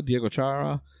 Higuita, Diego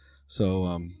Chara, so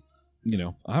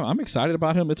I'm excited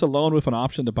about him. It's a loan with an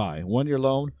option to buy, 1-year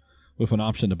loan with an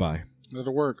option to buy.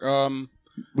 That'll work.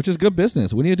 Which is good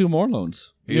business. We need to do more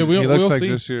loans. He looks like see.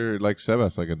 This year, like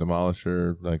Sebas, like a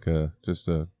demolisher, like just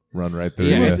a run right through.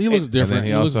 Yeah, he looks different. And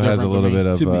then he also has a little bit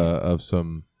of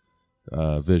some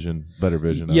better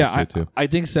vision. Yeah, too. I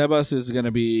think Sebas is going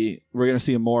to be. We're going to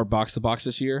see him more box to box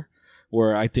this year.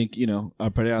 Where I think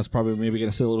Pereja is probably maybe going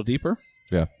to sit a little deeper.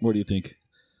 Yeah. What do you think?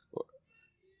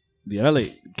 The LA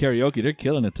karaoke, they're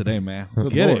killing it today, man.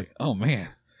 Get it? Oh man,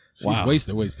 she's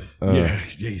wasted. Yeah,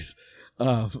 jeez.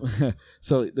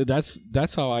 So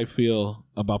that's how I feel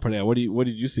about Pereja. What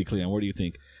did you see, Cleon? What do you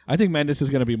think? I think Mendes is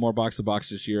going to be more box to box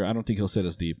this year. I don't think he'll sit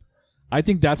as deep. I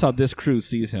think that's how this crew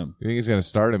sees him. You think he's going to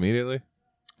start immediately?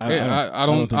 I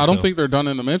don't think they're done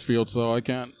in the midfield, so I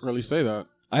can't really say that.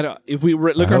 I don't. If we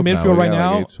look at our midfield right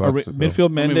now, our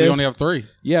midfield Mendes. We only have 3.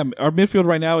 Yeah, our midfield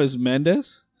right now is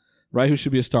Mendes, right? Who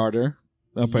should be a starter?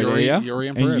 Pereja, Yuri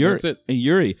and Pereja. That's it. And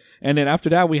Yuri, and then after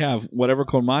that we have whatever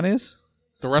Colman is.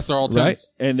 The rest are all 10s. Right?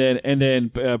 And then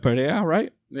Pereja,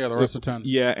 right? Yeah, the rest are 10s.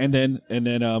 Yeah, and then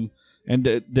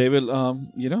David,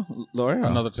 Lorea,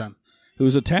 another 10.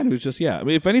 Who's a 10? Who's just I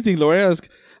mean, if anything, Lorea is.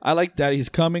 I like that he's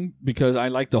coming because I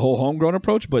like the whole homegrown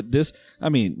approach. But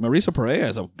Mauricio Pereja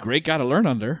is a great guy to learn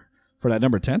under for that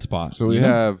number 10 spot. So we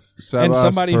have Sebas, and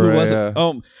somebody Pereja, who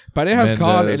wasn't. Pereja's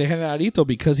called El Generalito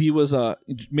because he was a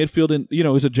midfield and he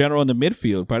was a general in the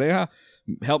midfield. Pereja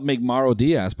helped make Mauro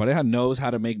Diaz. Pareja knows how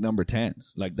to make number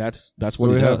 10s. Like that's what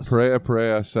he does. So we have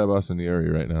Pereja, Sebas, and Yuri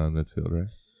right now in midfield, right?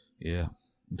 Yeah,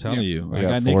 I'm telling you. We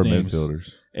got 4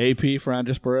 midfielders. AP for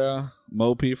Andres Pereja,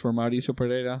 Mopi for Mauricio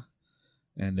Pereja,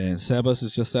 and then Sebas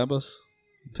is just Sebas.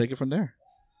 Take it from there.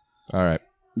 All right.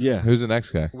 Yeah. Who's the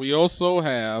next guy? We also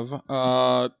have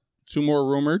 2 more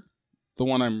rumored. The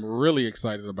one I'm really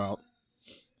excited about,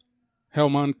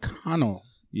 Helman Cano.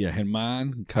 Yeah,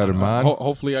 Helman.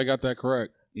 Hopefully, I that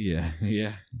correct. Yeah.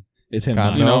 It's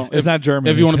Helman. It's not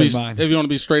German. If you want to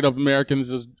be straight up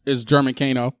Americans, is German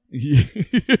Kano. Yeah.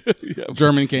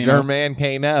 German Kano. German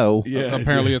Kano. Yeah.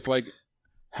 Apparently, it's like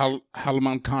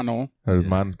Helman Cano.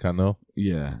 Helman Cano.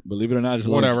 Yeah. Believe it or not,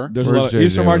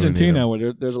 he's from Argentina,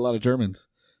 where there's a lot of Germans.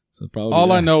 So probably.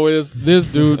 All I know is this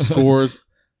dude scores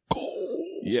goals.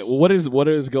 Yeah. Well, what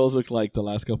do his goals look like the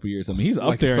last couple of years? I mean, he's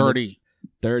up there 30.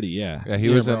 30, yeah. Yeah, he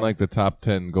was in like the top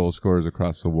 10 goal scorers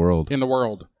across the world. In the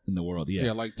world, yeah.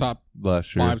 Yeah, like top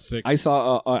last year. 5, 6. I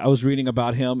saw. I was reading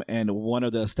about him, and one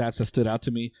of the stats that stood out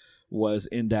to me was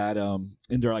in that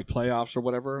in their like playoffs or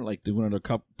whatever, like one of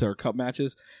their cup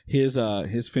matches. His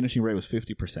finishing rate was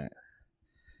 50%.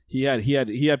 He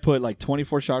had put like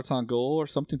 24 shots on goal or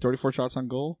something, 34 shots on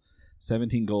goal.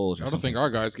 17 goals. I don't think our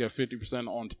guys get 50%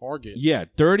 on target. Yeah,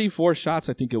 34 shots.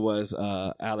 I think it was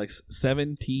Alex.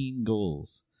 17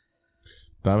 goals.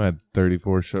 Dom had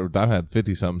 34 shots. Dom had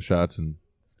 50-something shots and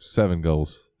 7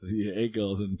 goals. Yeah, 8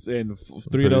 goals and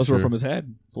 3 of those were from his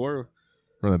head. 4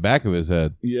 from the back of his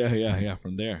head. Yeah,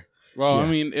 from there. Well, yeah. I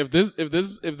mean, if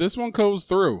this one goes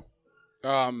through,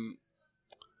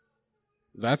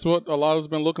 that's what a lot has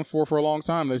been looking for a long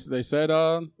time. They said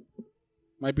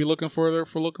might be looking for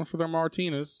their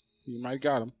Martinez. You might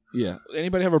got him. Yeah.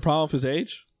 Anybody have a problem with his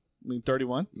age? I mean,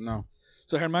 31. No.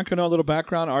 So Herman Cano, a little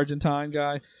background, Argentine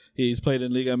guy. He's played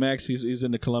in Liga MX. He's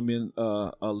in the Colombian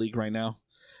league right now,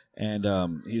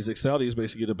 and he's excelled. He's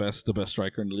basically the best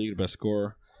striker in the league, the best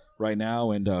scorer right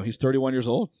now, and he's 31 years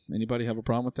old. Anybody have a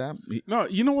problem with that? No,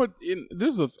 you know what?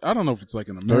 I don't know if it's like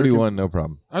an American. 31, no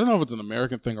problem. I don't know if it's an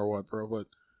American thing or what, bro, but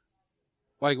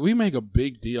like we make a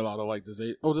big deal out of like this.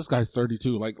 This guy's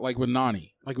 32, like with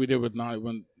Nani, like we did with Nani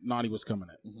when Nani was coming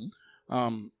in.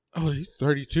 Mm-hmm. He's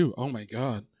 32. Oh my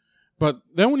God. But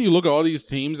then when you look at all these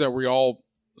teams that we all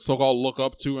so-called look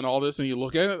up to and all this, and you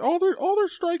look at it, all their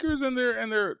strikers and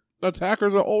their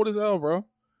attackers are old as hell, bro.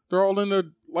 They're all in their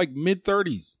like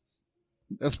mid-30s,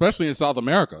 especially in South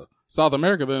America. South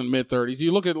America, they're in mid-30s.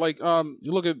 You look at like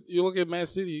you look at Man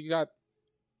City. You got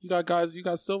guys. You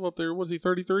got Silva up there. Was he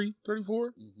 33, 34?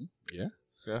 Mm-hmm. Yeah.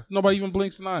 Nobody even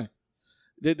blinks an eye.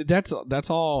 That's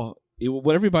all.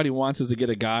 What everybody wants is to get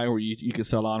a guy where you can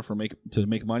sell on to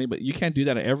make money, but you can't do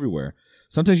that everywhere.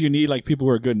 Sometimes you need like people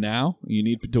who are good now. You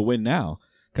need to win now.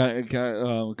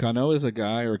 Cano is a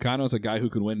guy who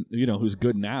can win. Who's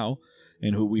good now,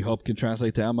 and who we hope can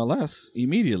translate to MLS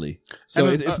immediately. So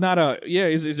it's not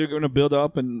Is there going to build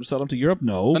up and sell them to Europe?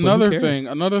 No.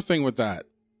 Another thing with that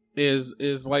is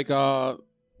like like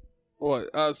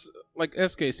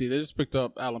SKC. They just picked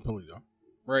up Alan Pulido,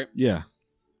 right? Yeah.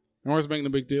 And we're making a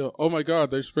big deal. Oh my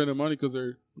God, they're spending money because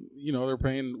they're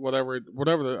paying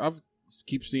whatever. I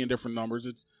keep seeing different numbers.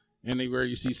 It's anywhere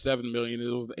you see 7 million. It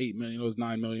was 8 million. It was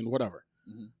 9 million. Whatever.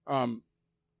 Mm-hmm.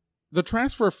 The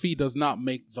transfer fee does not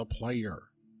make the player,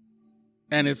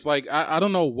 and it's like I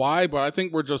don't know why, but I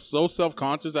think we're just so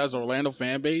self-conscious as an Orlando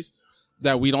fan base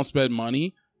that we don't spend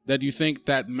money. That you think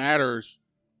that matters.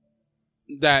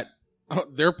 That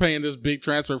they're paying this big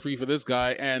transfer fee for this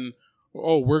guy and.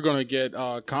 Oh, we're gonna get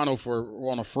Cano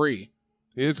on a free.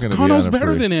 He is gonna. Cano's be on a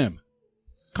better free. than him.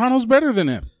 Cano's better than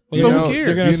him. Well, So who who cares? cares?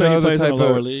 They're gonna say he plays in a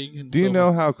lower league. Do you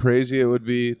know how crazy it would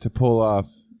be to pull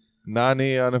off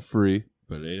Nani on a free,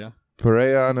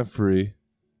 Pareja on a free,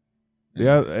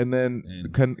 and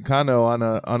then Cano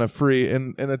on a free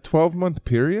in a 12-month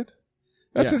period?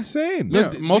 That's insane.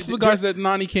 Yeah, most of the guys that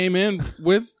Nani came in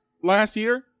with last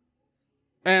year.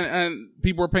 And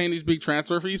people were paying these big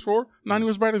transfer fees for. Nani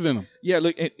was better than him. Yeah,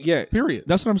 look, Period.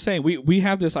 That's what I'm saying. We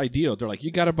have this ideal. They're like, you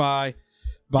got to buy.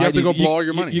 You have to go blow all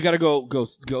your money. You got to go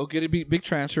get big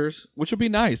transfers, which would be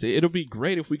nice. It'll be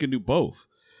great if we can do both.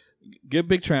 Get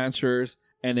big transfers,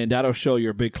 and then that'll show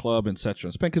your big club,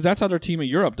 etc. Because that's how their team in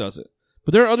Europe does it.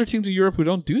 But there are other teams in Europe who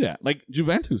don't do that, like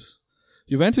Juventus.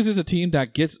 Juventus is a team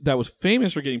that was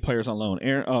famous for getting players on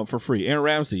loan for free. Aaron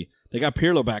Ramsey, they got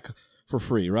Pirlo back for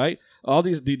free, right? All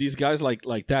these guys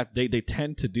like that, they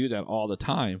tend to do that all the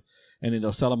time, and then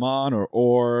they'll sell them on,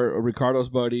 or Ricardo's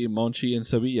buddy Monchi in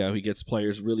Sevilla, he gets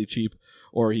players really cheap,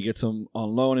 or he gets them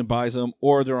on loan and buys them,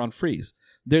 or they're on frees.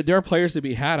 There are players to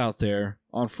be had out there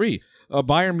on free.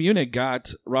 Bayern Munich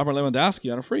got Robert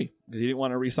Lewandowski on a free. He didn't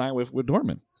want to re-sign with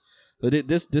Dortmund. But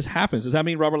this happens. Does that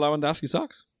mean Robert Lewandowski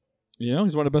sucks? He's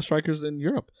one of the best strikers in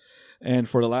Europe, and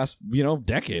for the last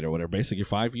decade or whatever, basically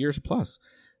 5 years plus.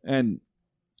 And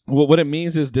what it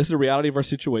means is this is the reality of our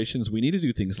situations. We need to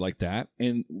do things like that,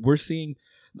 and we're seeing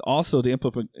also the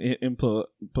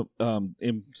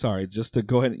just to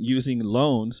go ahead and using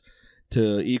loans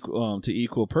to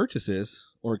equal purchases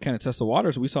or kind of test the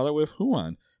waters. We saw that with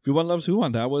Juan. If Juan loves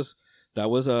Juan, that was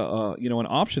an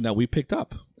option that we picked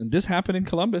up, and this happened in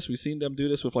Columbus. We've seen them do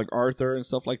this with like Arthur and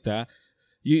stuff like that.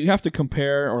 You have to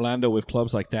compare Orlando with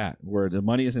clubs like that where the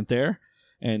money isn't there.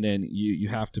 And then you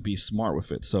have to be smart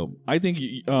with it. So I think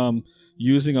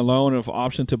using a loan of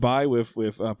option to buy with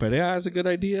Pereira is a good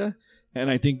idea.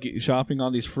 And I think shopping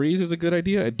on these frees is a good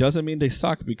idea. It doesn't mean they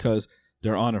suck because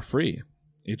they're on a free.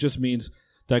 It just means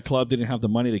that club didn't have the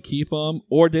money to keep them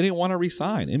or they didn't want to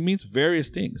re-sign. It means various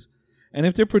things. And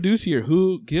if they're produced here,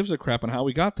 who gives a crap on how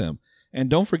we got them?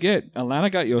 And don't forget, Atlanta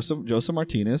got Joseph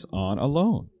Martinez on a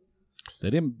loan.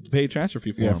 They didn't pay transfer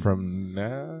fee for him.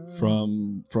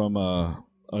 From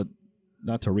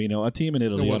not Torino, a team in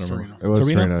Italy. It was Torino. It was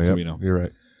Torino. Yep. Torino. You're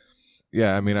right.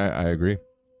 Yeah, I mean, I agree.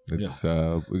 It's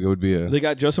it would be a. They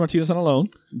got Joseph Martinez on a loan,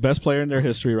 best player in their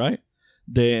history, right?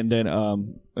 In their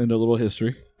little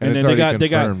history, and then they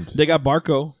got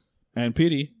Barco and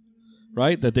Petey,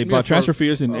 right? That they bought transfer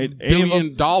fees and $1 billion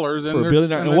and for $1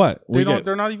 billion. And what?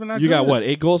 They're not even that. You good. got what?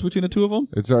 8 goals between the two of them.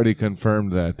 It's already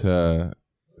confirmed that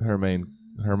Herman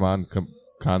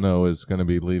Cano is going to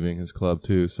be leaving his club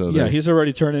too. So he's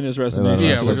already turned in his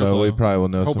resignation. We probably will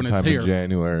know sometime in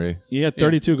January. He had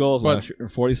 32 goals last year,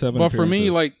 47. But for me,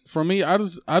 I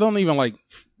don't even like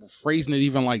phrasing it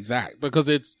even like that because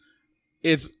it's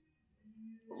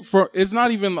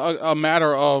not even a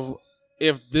matter of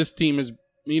if this team is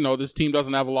this team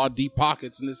doesn't have a lot of deep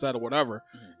pockets and this, that, or whatever.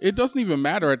 It doesn't even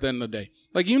matter at the end of the day.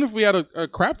 Like, even if we had a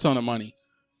crap ton of money,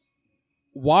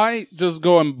 why just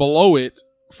go and blow it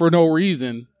for no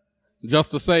reason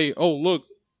just to say, oh, look,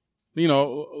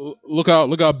 look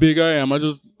how big I am. I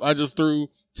just threw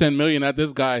 $10 million at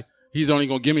this guy. He's only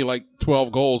going to give me like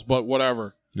 12 goals, but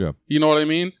whatever. Yeah. You know what I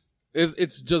mean?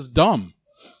 It's just dumb.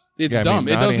 It's dumb.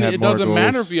 It doesn't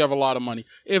matter if you have a lot of money.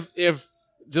 If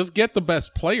just get the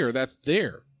best player that's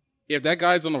there. If that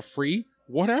guy's on a free,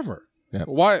 whatever. Yep.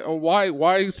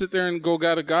 Why sit there and go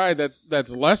get a guy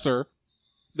that's lesser,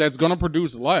 that's gonna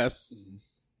produce less,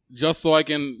 just so I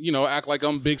can act like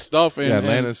I'm big stuff and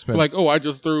Atlanta spent like, I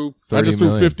just threw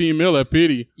 $15 million at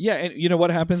Pity. Yeah, and you know what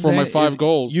happens for my 5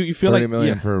 goals. You feel $30 like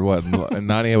million for what? And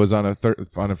Nania was on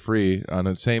a free on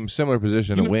a similar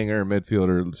position, a winger,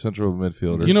 midfielder, central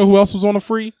midfielder. You know who else was on a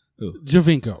free? Who?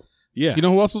 Javinko. Yeah. You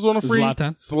know who else was on a free?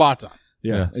 Zlatan.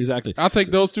 Yeah, exactly. I'll take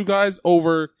those 2 guys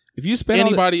over. If you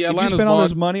spend all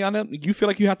this money on them, you feel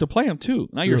like you have to play them too.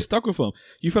 Now you're stuck with them.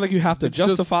 You feel like you have to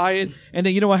justify it, and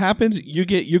then you know what happens? You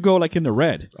go like in the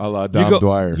red. A la Dom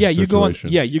Dwyer. Yeah, you go situation.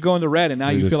 in the red, and now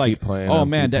you feel like, oh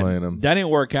man, that didn't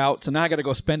work out. So now I got to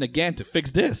go spend again to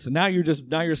fix this. And now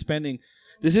you're spending.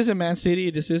 This isn't Man City.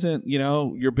 This isn't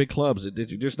your big clubs.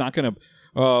 You're just not going to.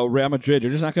 Real Madrid,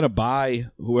 you're just not going to buy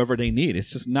whoever they need. It's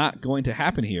just not going to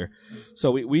happen here. So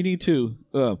we need to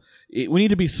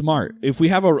be smart. If we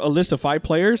have a list of 5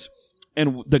 players,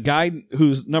 and the guy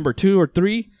who's number 2 or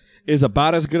 3 is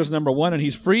about as good as number 1, and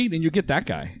he's free, then you get that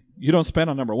guy. You don't spend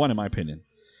on number 1, in my opinion.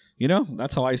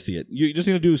 That's how I see it. You just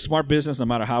need to do smart business, no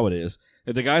matter how it is.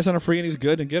 If the guy's on a free and he's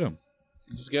good, then get him.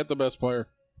 Just get the best player.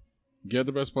 Get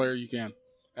the best player you can,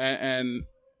 and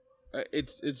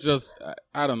it's just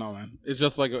I don't know, man. It's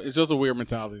just a weird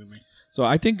mentality to me. So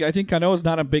I think Cano's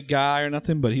not a big guy or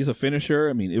nothing, but he's a finisher.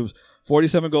 I mean, it was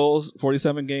 47 goals,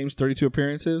 47 games, 32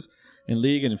 appearances in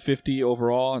league, and 50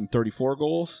 overall, and 34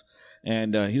 goals.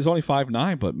 And he's only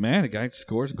 5'9", but man, the guy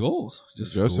scores goals.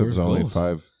 Joseph's only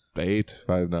 5'8",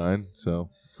 5'9". So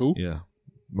who? Yeah,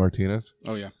 Martinez.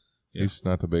 Oh yeah, He's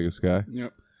not the biggest guy.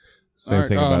 Yep. Same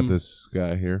thing about this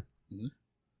guy here.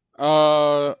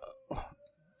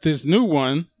 This new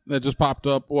one that just popped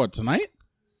up, tonight?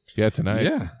 Yeah, tonight.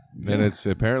 Yeah. And it's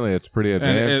pretty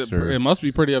advanced. It must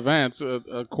be pretty advanced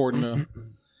according to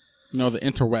the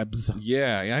interwebs.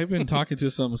 Yeah, I've been talking to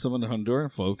some of the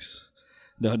Honduran folks.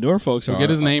 The Honduran folks get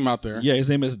his name out there. Yeah, his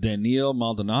name is Daniel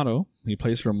Maldonado. He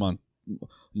plays for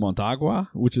Montagua,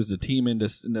 which is the team in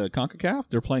the CONCACAF.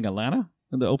 They're playing Atlanta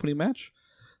in the opening match.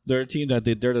 They're a team they're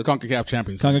the CONCACAF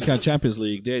Champions. CONCACAF Champions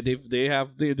League.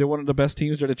 They're one of the best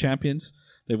teams. They're the champions.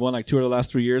 They've won like 2 of the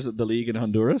last 3 years of the league in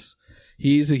Honduras.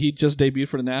 He just debuted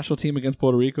for the national team against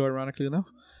Puerto Rico, ironically enough.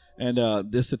 And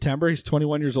this September, he's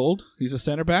 21 years old. He's a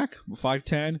center back,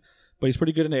 5'10", but he's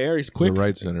pretty good in the air. He's quick. He's a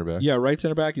right center back. Yeah, right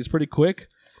center back. He's pretty quick,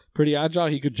 pretty agile.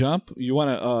 He could jump. You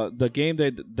want to the game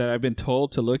that I've been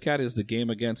told to look at is the game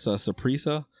against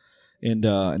Saprissa in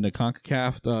the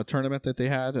CONCACAF tournament that they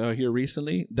had here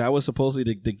recently. That was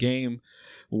supposedly the game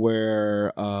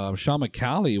where Sean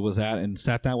McCallie was at and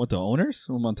sat down with the owners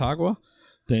of Montagua.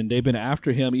 Then they've been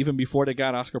after him even before they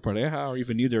got Oscar Pareja or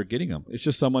even knew they were getting him. It's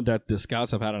just someone that the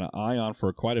scouts have had an eye on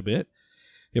for quite a bit.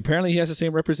 Apparently, he has the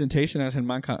same representation as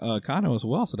Germán Cano as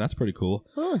well, so that's pretty cool.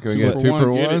 Oh, can we get 2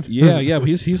 for 1? Yeah.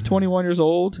 He's 21 years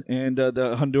old, and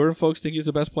the Honduran folks think he's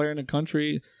the best player in the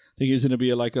country. Think he's going to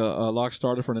be a lock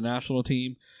starter for the national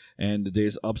team, and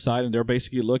there's upside. And they're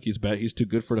basically, look, he's too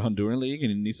good for the Honduran league,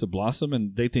 and he needs to blossom.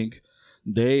 And they think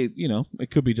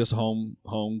it could be just home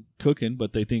cooking,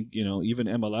 but they think even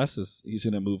MLS he's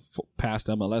going to move past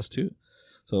MLS too.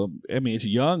 So I mean, it's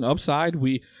young upside.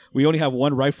 We only have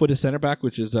one right-footed center back,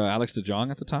 which is Alex De Jong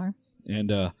at the time,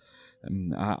 and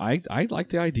I like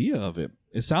the idea of it.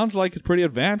 It sounds like it's pretty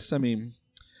advanced. I mean,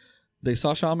 they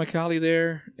saw Sean McCallie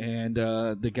there, and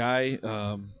the guy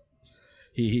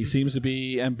he seems to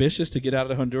be ambitious to get out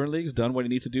of the Honduran leagues. Done what he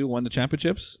needs to do, won the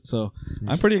championships. So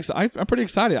I'm pretty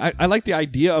excited. I like the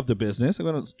idea of the business. I'm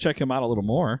going to check him out a little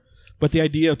more. But the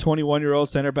idea of 21-year-old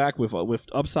center back with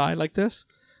upside like this,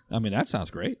 I mean, that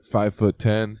sounds great.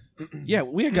 5'10". Yeah,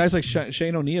 we had guys like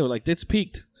Shane O'Neill. Like, it's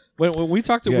peaked. When we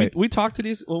talked to we talked to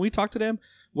these, when we talked to them,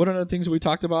 one of the things we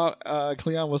talked about,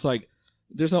 Cleon, was like,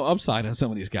 there's no upside on some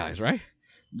of these guys, right?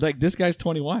 Like, this guy's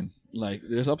 21. Like,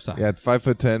 there's upside. Yeah,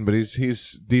 5'10", but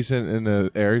he's decent in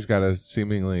the air. He's got a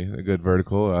good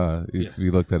vertical. If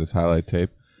you looked at his highlight tape.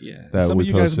 Yeah, some of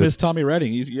you guys missed Tommy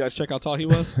Redding. You guys check how tall he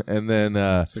was. And then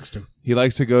 6'2". He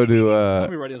likes to go to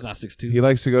Tommy Redding's not 6'2". He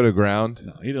likes to go to ground.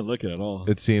 No, he didn't look it at all.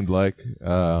 It seemed like,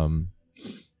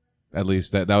 at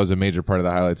least that was a major part of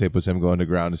the highlight tape was him going to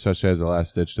ground, especially as a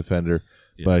last-ditch defender.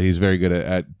 Yeah. But he's very good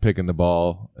at picking the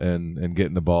ball and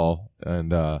getting the ball,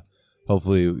 and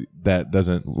hopefully that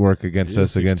doesn't work against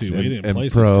us against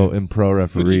in pro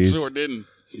referees. He sure didn't.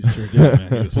 He sure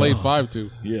did, man. He played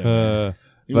 5'2". Yeah.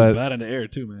 He was bad in the air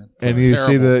too, man. And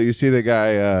you see the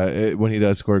guy when he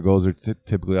does score goals, are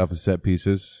typically off of set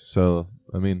pieces. So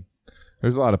I mean,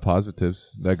 there's a lot of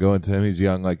positives that go into him. He's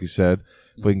young, like you said.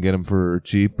 If we can get him for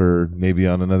cheap or maybe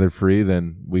on another free,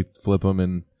 then we flip him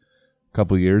in a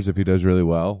couple of years if he does really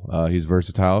well. He's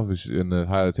versatile. In the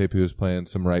highlight tape, he was playing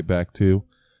some right back too,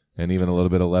 and even a little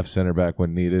bit of left center back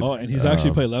when needed. Oh, and he's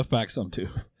actually played left back some too.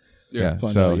 Yeah,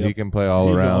 so he can play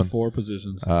all around. 4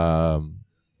 positions.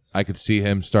 I could see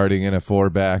him starting in a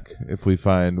 4-back if we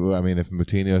find. I mean, if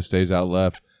Moutinho stays out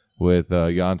left with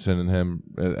Janssen and him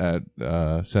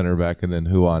at center back, and then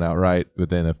Huan outright. But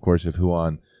then, of course, if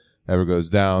Huan ever goes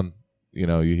down,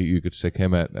 you could stick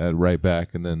him at right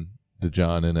back, and then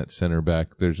DeJohn in at center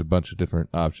back. There's a bunch of different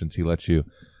options. He lets you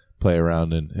play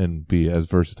around and be as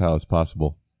versatile as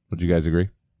possible. Would you guys agree?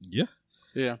 Yeah.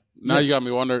 Yeah. Now you got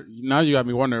me wonder. Now you got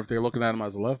me wondering if they're looking at him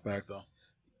as a left back, though.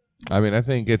 I mean, I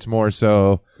think it's more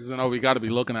so because we got to be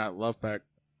looking at left back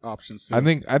options too.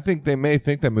 I think they may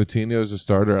think that Moutinho is a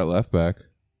starter at left back,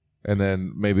 and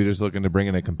then maybe just looking to bring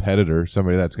in a competitor,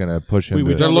 somebody that's going to push him.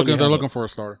 They're looking for a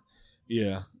starter.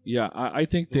 Yeah. I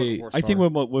think with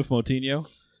Moutinho,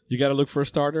 you got to look for a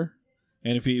starter,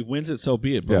 and if he wins it, so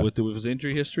be it. But with his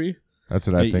injury history, that's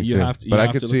what I think too. But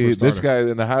I could see this guy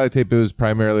in the highlight tape. It was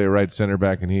primarily a right center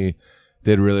back, and he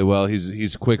did really well.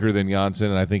 He's quicker than Janssen,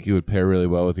 and I think he would pair really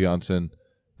well with Janssen.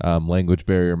 Language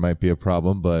barrier might be a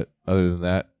problem, but other than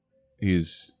that,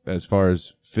 he's as far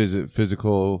as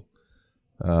physical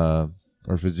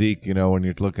or physique. When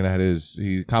you're looking at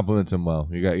he complements him well.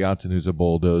 You got Janssen, who's a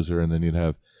bulldozer, and then you'd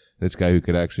have this guy who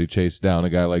could actually chase down a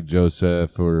guy like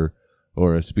Joseph or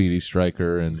a speedy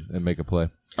striker and make a play.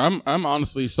 I'm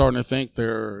honestly starting to think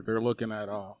they're looking at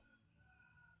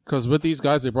because with these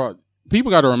guys they brought.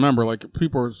 People got to remember,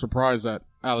 people are surprised that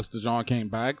Alex DeJohn came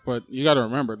back, but you got to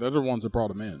remember they're the ones that brought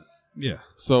him in. Yeah.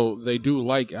 So they do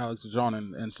like Alex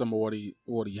DeJohn and some of what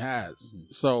he has.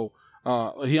 Mm-hmm. So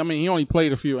he only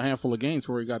played a handful of games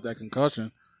before he got that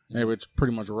concussion, which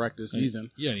pretty much wrecked his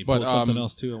season. Yeah, and he pulled something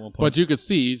else too at one point. But you could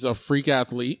see he's a freak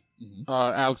athlete. Mm-hmm.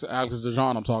 Alex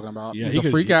DeJohn, I'm talking about. Yeah, he's a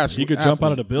freak athlete. He could jump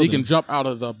out of the building. He can jump out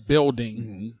of the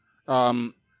building. Mm-hmm.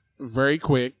 Very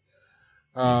quick.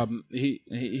 He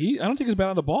I don't think he's bad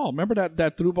on the ball. Remember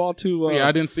that through ball to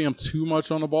I didn't see him too much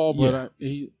on the ball, but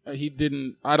he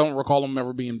didn't. I don't recall him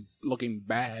ever looking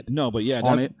bad. No, but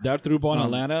that through ball in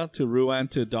Atlanta to Ruan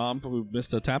to Dom who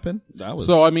missed a tap in. That was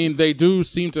so. I mean, they do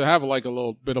seem to have a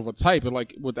little bit of a type.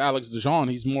 But with Alex DeJohn,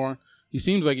 he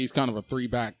seems like he's kind of a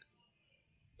 3-back,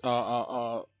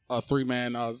 a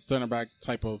 3-man center back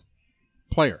type of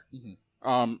player.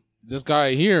 Mm-hmm. This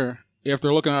guy here. If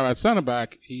they're looking at center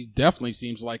back, he definitely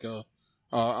seems like a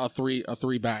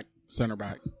 3-back center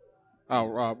back,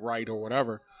 right or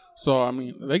whatever. So I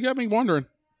mean, they got me wondering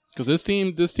because this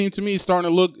team to me is starting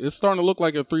to look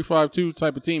like a 3-5-2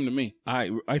 type of team to me. I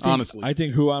think, honestly, I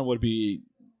think Huan would be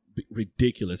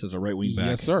ridiculous as a right wing back.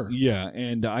 Yes, sir. Yeah,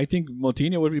 and I think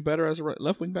Moutinho would be better as a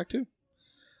left wing back too.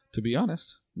 To be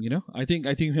honest, I think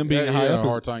him being high up a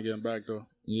hard time getting back though.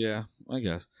 Yeah, I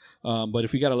guess. But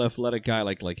if you got a left-legged guy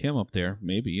like him up there,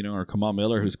 maybe, or Kamal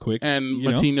Miller, who's quick. And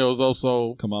Moutinho's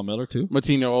also... Kamal Miller, too.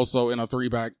 Moutinho also in a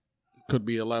 3-back could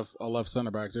be a left center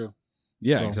back, too.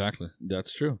 Yeah, exactly.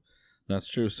 That's true.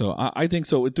 So I think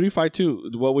so. With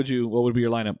 3-5-2, what would be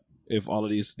your lineup if all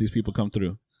of these people come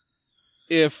through?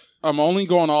 If I'm only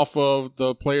going off of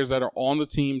the players that are on the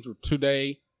team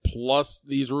today, plus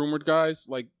these rumored guys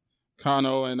like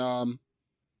Cano and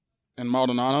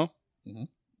Maldonado, mm-hmm.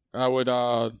 I would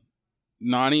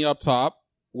Nani up top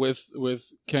with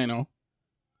Cano,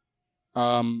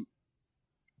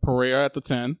 Pareja at the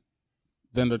 10,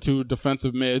 then the 2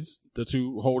 defensive mids, the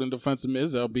 2 holding defensive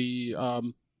mids. That'll be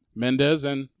Mendez,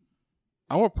 and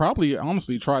I would probably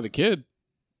honestly try the kid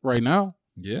right now.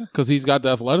 Yeah, because he's got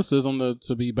the athleticism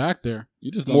to be back there.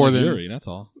 You just don't more than Yuri, that's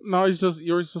all. No, he's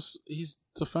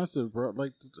defensive, bro.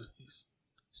 He's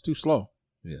too slow.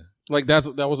 Yeah,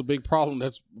 that was a big problem.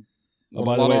 That's a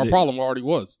lot of our problem already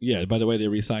was. Yeah. By the way, they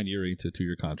re-signed Yuri to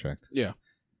 2-year contract. Yeah,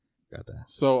 got that.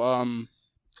 So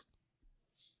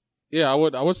I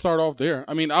would start off there.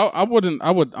 I mean, I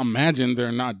would imagine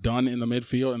they're not done in the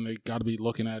midfield, and they got to be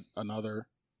looking at another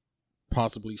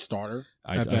possibly starter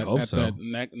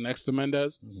next to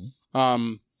Mendez.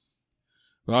 Mm-hmm.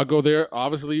 But I'll go there.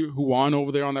 Obviously, Huan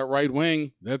over there on that right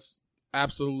wing. That's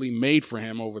absolutely made for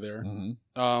him over there.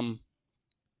 Mm-hmm.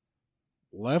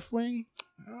 Left wing?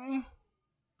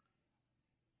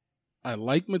 I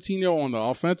like Matinho on the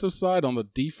offensive side. On the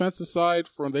defensive side,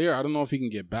 from there, I don't know if he can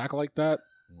get back like that.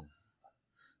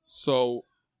 So,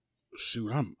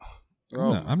 shoot, I'm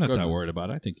not that worried about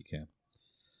it. I think you can.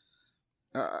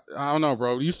 I don't know,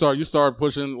 bro. You start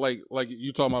pushing like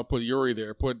you talking about put Yuri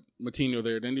there, put Matinho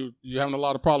there. Then you're having a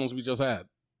lot of problems we just had.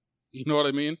 You know what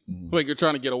I mean? Mm-hmm. Like you're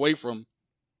trying to get away from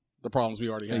the problems we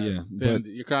already had. Yeah, then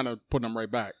you're kind of putting them right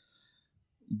back.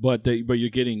 But you're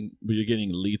getting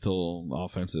lethal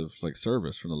offensive like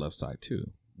service from the left side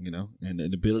too. You know, and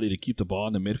an ability to keep the ball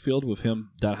in the midfield with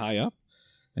him that high up,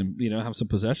 and have some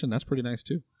possession. That's pretty nice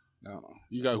too. I don't know.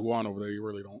 You got Juan over there. You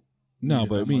really don't. No,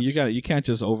 but I mean, you can't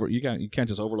just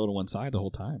overload on one side the whole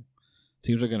time.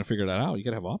 Teams are going to figure that out. You got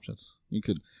to have options. You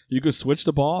could switch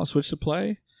the ball, switch the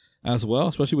play as well,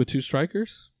 especially with two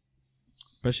strikers,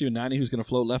 especially with Nani who's going to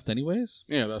float left anyways.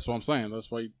 Yeah, that's what I'm saying.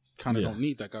 That's why you kind of don't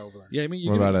need that guy over there. Yeah, I mean,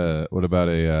 what about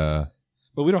a?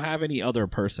 But we don't have any other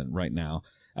person right now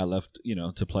at left,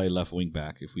 to play left wing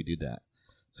back if we did that.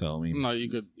 So I mean, no,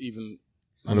 you could even.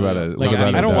 What about a?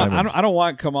 I don't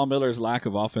want Kamal Miller's lack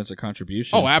of offensive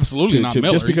contribution. Oh, absolutely not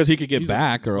Miller. Just because he could get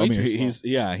back, or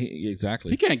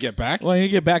exactly. He can't get back. Well, he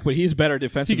can get back, but he's better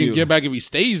defensively. He can get back if he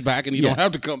stays back, and he don't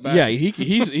have to come back. Yeah,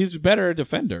 he's a better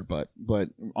defender, but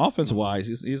offense wise,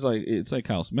 he's like it's like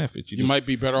Kyle Smith. You might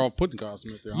be better off putting Kyle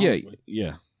Smith there. Honestly.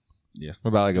 Yeah. What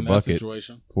about like a bucket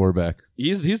situation? 4-back?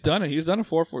 He's done it. He's done a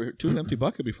 4-4-2 empty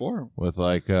bucket before. With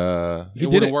like it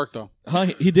wouldn't work though.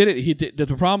 He did it. He did.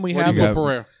 The problem we have was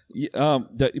Pereira.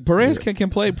 Pereira can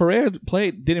play. Pereira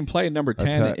didn't play number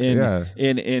 10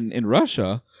 in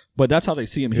Russia, but that's how they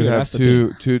see him here. That's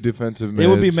two defensive mids. It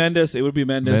would be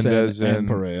Mendes. And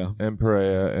Pereira.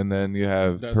 And then you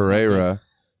have Pereira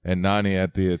and Nani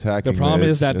at the attacking. The problem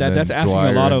is that's asking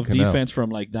Dwyer a lot of defense from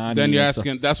like Nani. Then you're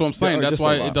asking. That's what I'm saying. That's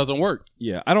why it doesn't work.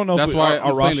 Yeah, I don't know. That's why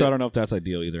our roster. I don't know if that's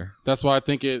ideal either. That's why I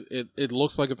think it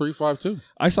looks like a 3-5-2.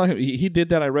 I saw him. He did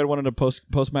that. I read one of the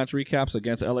post match recaps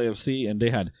against LAFC, and they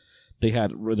had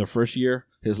their first year.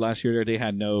 His last year there, they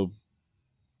had no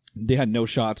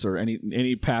shots or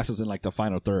any passes in like the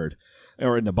final third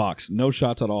or in the box. No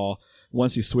shots at all.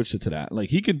 Once he switched it to that, like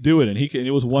he could do it, and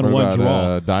it was 1-1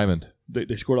 draw. Diamond.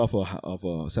 They scored off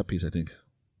a set piece, I think.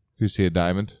 You see a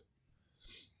diamond?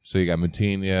 So you got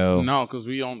Matinho. No, because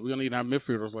we don't even have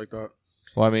midfielders like that.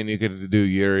 Well, I mean, you could do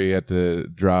Yuri at the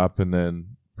drop, and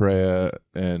then Pereira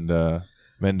and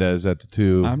Mendes at the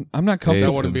 2. I'm not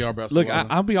comfortable. That wouldn't be our best. Look,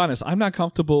 I'll be honest. I'm not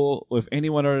comfortable with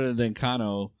anyone other than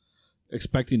Kano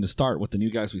expecting to start with the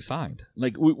new guys we signed.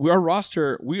 Like our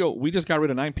roster, we just got rid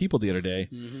of 9 people the other day,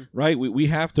 right? We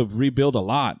have to rebuild a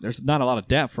lot. There's not a lot of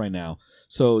depth right now.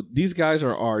 So these guys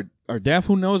are depth.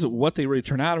 Who knows what they really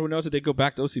turn out? Who knows if they go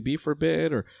back to OCB for a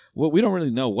bit or what? We don't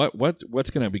really know what's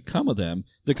going to become of them.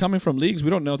 They're coming from leagues. We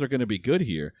don't know if they're going to be good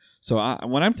here. So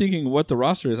when I'm thinking what the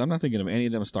roster is, I'm not thinking of any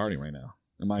of them starting right now.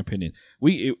 In my opinion,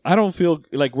 I don't feel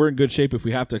like we're in good shape if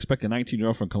we have to expect a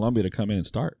 19-year-old from Colombia to come in and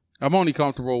start. I'm only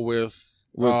comfortable with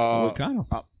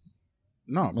Kano.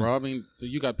 No, bro. I mean,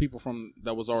 you got people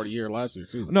that was already here last year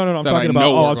too. No. I'm talking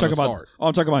about.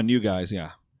 I'm talking about new guys.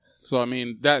 Yeah. So I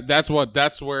mean that's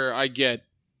where I get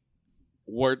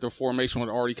where the formation would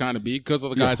already kind of be because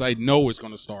of the guys I know is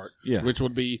going to start. Yeah. Which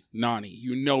would be Nani.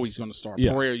 You know he's going to start.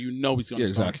 Yeah. Pereira. You know he's going to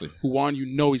start. Exactly. Juan. You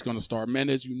know he's going to start.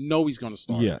 Mendes. You know he's going to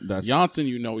start. Yeah. That's Janssen.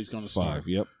 You know he's going to start. 5.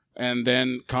 Yep. And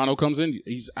then Kano comes in.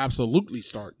 He's absolutely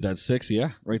start. That's 6, yeah,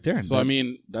 right there. So I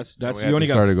mean, that's you only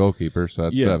got a goalkeeper, so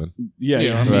that's 7.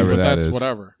 Yeah. I mean, but that's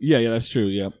whatever. Yeah, that's true.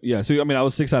 Yeah. So I mean, I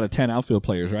was 6 out of 10 outfield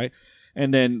players, right?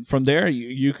 And then from there,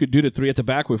 you could do the 3 at the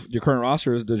back with your current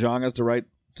roster is De Jong as the right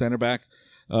center back,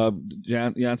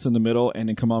 Janssen in the middle, and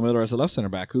then Kamal Miller as the left center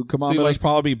back. Who Kamal Miller's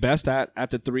probably best at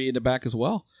the 3 in the back as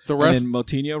well. The rest, and then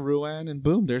Moutinho, Ruan, and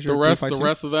boom, there's your the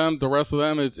rest of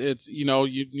them. It's you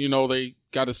know they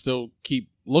got to still keep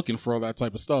looking for all that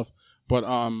type of stuff. But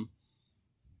out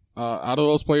of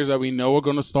those players that we know are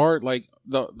going to start, like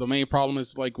the main problem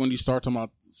is like when you start talking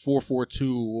about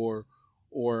 4-4-2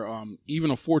 or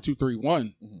even a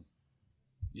 4-2-3-1,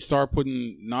 you start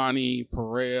putting Nani,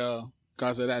 Pereira,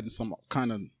 guys like that in some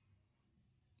kind of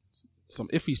some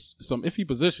iffy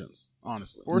positions.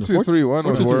 Honestly, 4-2-3-1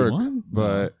 would work,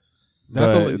 but.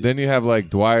 Then you have like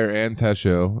Dwyer and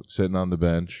Tesho sitting on the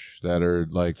bench that are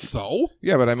like so.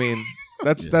 Yeah, but I mean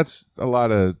that's a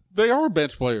lot of. They are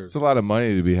bench players. It's a lot of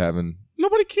money to be having.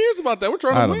 Nobody cares about that. We're I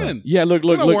trying to don't win. know. Yeah, look.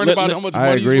 We're not worrying about how much I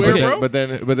money agree, you but wear, then,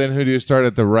 bro. but then who do you start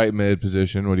at the right mid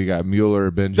position? What do you got? Mueller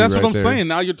or Benji? That's right what I'm there? saying.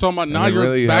 Now you're talking about. Now then you're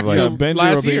really you back have, to like, Benji,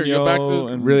 last year. You're back Robinho, to.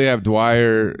 and Really have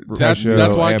Dwyer, That's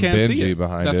Tesho, why I and can't see Benji it.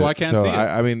 behind That's it. why I can't so see it.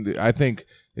 I mean, I think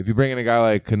if you bring in a guy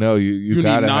like Cano, you need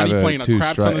got to have Nani a playing a two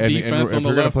crap ton striker. of And defense if on the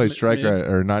you're gonna left play mid.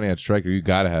 striker or Nani at striker, you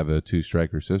got to have a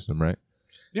 2-striker system, right?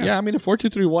 Yeah, I mean, the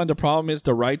 4-2-3-1. The problem is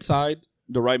the right side,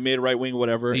 the right mid, right wing,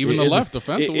 whatever. Even the left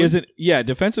defensively.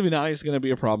 Defensively, Nani is going to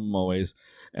be a problem always.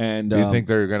 And Do you think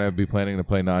they're going to be planning to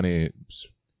play Nani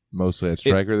mostly at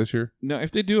striker this year? No,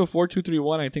 if they do a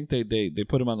 4-2-3-1, I think they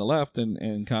put him on the left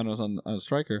and Cano's on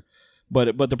striker.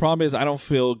 But the problem is I don't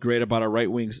feel great about our right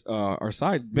wings, our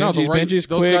side. Benji's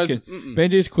quick.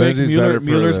 Benji's quick. Benji's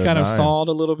Mueller's kind of 9. stalled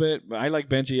a little bit. But I like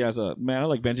Benji as a man. I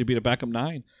like Benji be the backup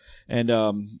 9,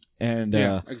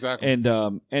 exactly.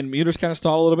 And Mueller's kind of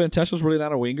stalled a little bit. And Tesho's really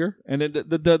not a winger. And then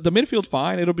the midfield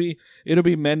fine. It'll be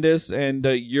Mendes and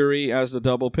Yuri as the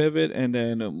double pivot, and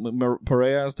then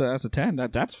Pareja as the 10. I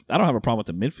don't have a problem with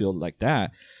the midfield like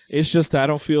that. It's just I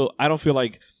don't feel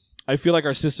like. I feel like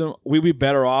our system, we'd be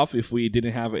better off if we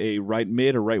didn't have a right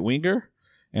mid or right winger,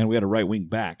 and we had a right wing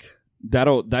back. That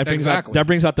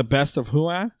brings out the best of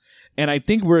Huan. And I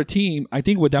think we're a team. I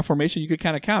think with that formation, you could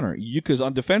kind of counter. Because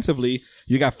on defensively,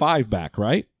 you got 5 back,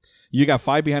 right? You got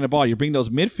 5 behind the ball. You bring those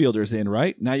midfielders in,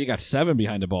 right? Now you got 7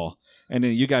 behind the ball, and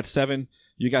then you got 7.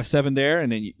 You got 7 there,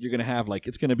 and then you're gonna have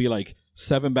it's gonna be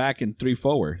 7 back and 3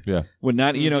 forward. Yeah. When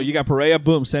not, you got Pareja,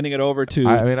 boom, sending it over to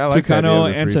I like Cano that idea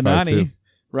of and the to 3-5-2. Nani.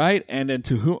 Right, and then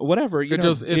to whatever It fits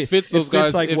those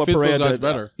guys. It fits those guys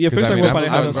better. Yeah, it fits like what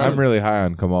Pareja does. I'm really high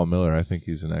on Kamal Miller. I think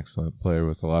he's an excellent player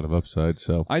with a lot of upside.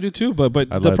 So I do too, but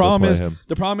the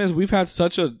problem is we've had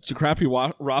such a crappy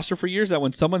roster for years that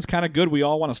when someone's kind of good, we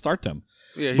all want to start them.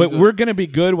 Yeah, but we're going to be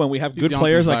good when we have good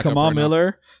players like Kamal right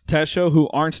Miller, Tesho, who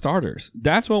aren't starters.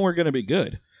 That's when we're going to be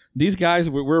good. These guys,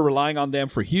 we're relying on them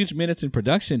for huge minutes in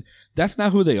production. That's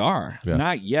not who they are. Yeah.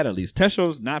 Not yet, at least.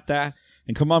 Tesho's not that.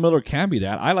 And Kamal Miller can be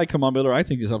that. I like Kamal Miller. I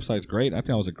think his upside's great. I think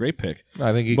that was a great pick.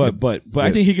 I think but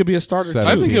I think he could be a starter too.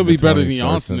 I think he'll be better than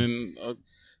Janssen in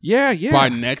yeah. by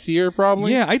next year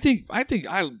probably. Yeah, I think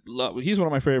he's one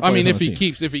of my favorite players. I mean, on if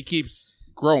he keeps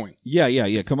growing. Yeah.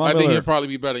 Kamal Miller. I think he'll probably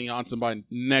be better than Janssen by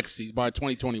next season, by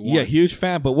 2021. Yeah, huge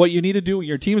fan. But what you need to do when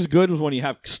your team is good is when you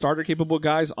have starter capable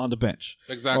guys on the bench.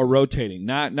 Exactly. Or rotating.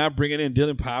 Not bringing in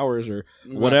Dylan Powers or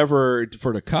whatever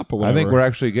for the cup or whatever. I think we're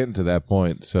actually getting to that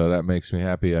point, so that makes me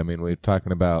happy. I mean, we're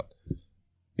talking about,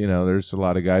 there's a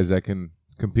lot of guys that can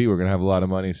compete. We're going to have a lot of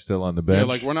money still on the bench.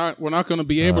 Yeah, we're not going to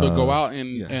be able to go out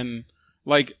and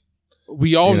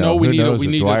we all know we need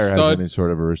a stud. Any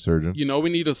sort of a resurgence. We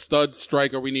need a stud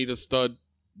striker. We need a stud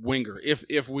winger.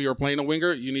 If we are playing a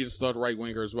winger, you need a stud right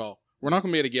winger as well. We're not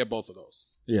going to be able to get both of those.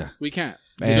 Yeah, we can't.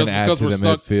 And because we're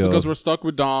stuck. Midfield. Because we're stuck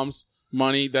with Dom's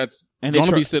money. That's going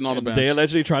to be sitting on the bench. They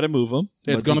allegedly try to move him.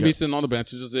 It's going to be sitting on the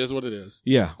bench. It just is what it is.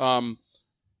 Yeah.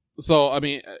 So I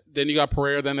mean, then you got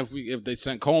Pereira. Then if they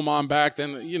sent Coleman back,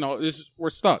 then we're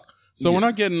stuck. So we're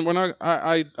not going to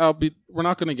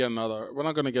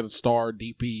get a star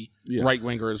DP right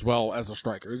winger as well as a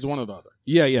striker. It's one or the other.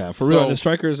 Yeah, for real. And the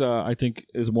strikers, I think,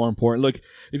 is more important. Look,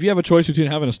 if you have a choice between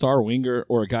having a star winger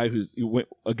or a guy who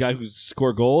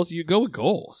score goals, you go with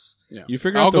goals. Yeah, you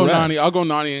figure out the rest. I'll go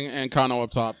Nani and Kano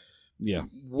up top. Yeah,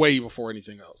 way before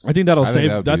anything else. I think that'll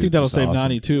save awesome.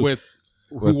 Nani too with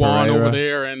Juan over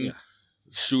there and. Yeah.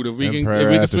 Shoot, if we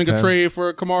can swing a trade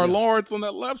for Kamar Lawrence on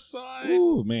that left side.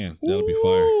 Ooh, man, that'll be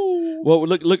fire. Well,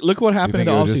 look what happened in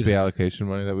the offseason. It would just be allocation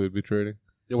money that we would be trading?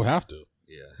 It would have to.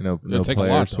 Yeah. No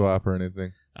player swap or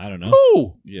anything? I don't know.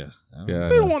 Who? Yeah. They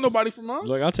don't want nobody from us.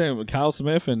 Look, I'll tell you, Kyle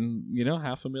Smith and,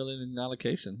 $500,000 in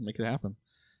allocation. Make it happen.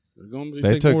 They're going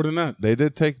to take more than that. They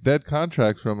did take dead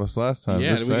contracts from us last time.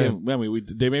 Yeah,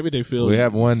 maybe they feel we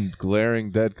have one glaring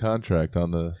dead contract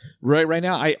on the right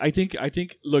now. I think.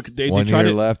 Look, they 1 tried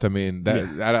year left. I mean,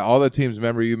 out of all the teams,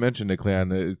 remember you mentioned it,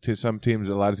 Cleon. Some teams,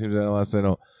 a lot of teams in MLS, they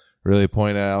don't really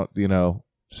point out.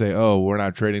 Say, oh, we're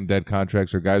not trading dead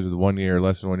contracts or guys with 1 year,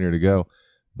 less than 1 year to go.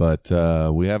 But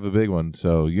we have a big one,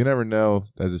 so you never know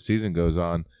as the season goes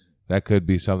on. That could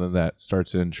be something that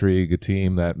starts to intrigue a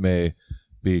team that may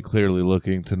be clearly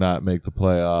looking to not make the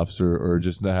playoffs or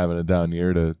just not having a down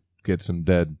year to get some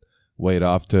dead weight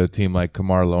off to a team like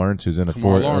Kamar Lawrence, who's in a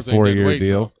 4-year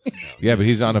deal. Yeah, but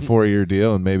he's on a 4-year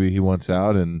deal, and maybe he wants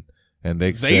out, and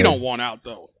they don't want out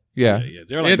though. Yeah.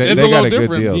 They're like, it's a little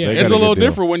different. It's a little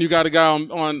different when you got a guy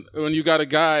when you got a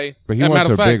guy. But he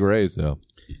wants a big raise though.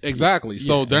 Exactly.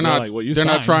 So they're not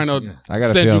trying to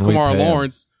send you Kamar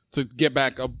Lawrence to get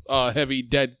back a heavy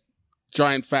dead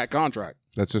giant fat contract.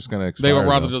 That's just going to expire. They would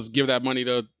rather just give that money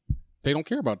to they don't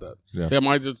care about that. Yeah. They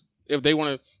might just if they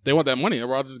want that money, they'll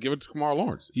rather just give it to Kamar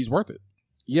Lawrence. He's worth it.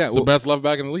 Yeah, It's the best left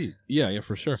back in the league. Yeah,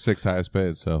 for sure. 6th highest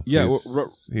paid. So Yeah,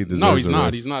 he deserves No, he's the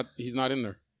not. rest. He's not in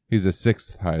there. He's the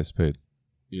 6th highest paid,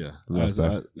 Yeah, Left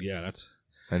back. that's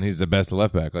and he's the best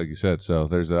left back, like you said. So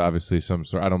there's obviously some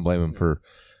sort. I don't blame him for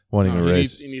wanting a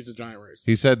raise. He needs a giant raise.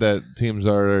 He said that teams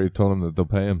already told him that they'll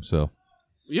pay him. So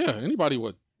Yeah, anybody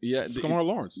would. yeah. It's Kamar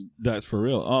Lawrence. That's for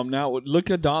real. Now look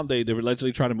at Dom. They were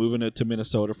allegedly trying to move him to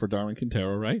Minnesota for Darwin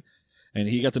Quintero, right? And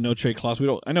he got the no trade clause.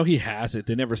 I know he has it.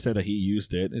 They never said that he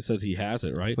used it. It says he has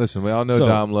it, right? listen, we all know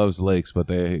Dom loves lakes, but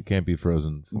they can't be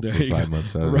frozen for There you 5 go.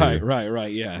 months. Out of the Right, year.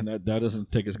 right. Yeah, and that doesn't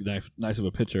take as nice of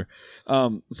a picture.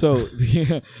 So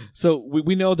yeah, so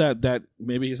we know that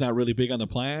maybe he's not really big on the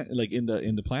plan, like in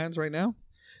the plans right now.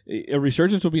 A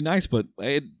resurgence would be nice, but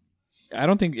I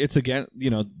don't think it's again.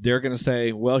 They're gonna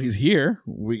say, well, he's here.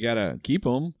 We gotta keep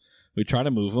him. We try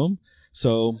to move him.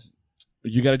 So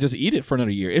you got to just eat it for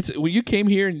another year. It's when you came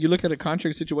here and you look at a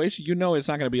contract situation, it's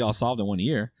not going to be all solved in 1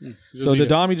 year. So the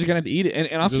Dom, you're just going to have to eat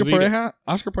it. And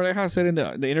Oscar Pareja said in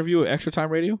the interview with Extra Time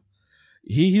Radio,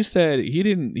 he said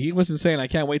he wasn't saying I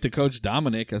can't wait to coach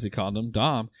Dominic, as he called him,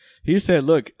 Dom. He said,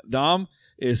 look, Dom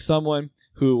is someone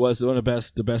who was one of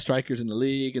the best strikers in the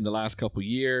league in the last couple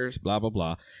years, blah blah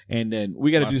blah. And then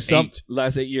we got to do something.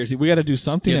 Last 8 years, we got to do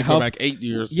something to help. Go back 8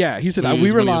 years. Yeah, he said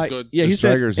we rely. Yeah, The he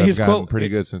strikers said have his gotten quote pretty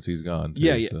good since he's gone. Too,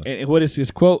 yeah. So. And what is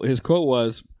his quote? His quote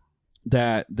was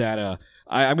that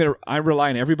I rely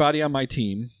on everybody on my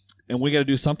team, and we got to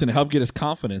do something to help get his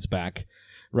confidence back,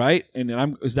 right? And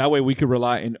then that way we could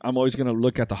rely. And I'm always going to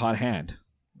look at the hot hand.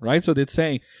 Right, so it's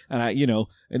saying, and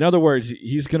in other words,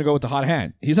 he's going to go with the hot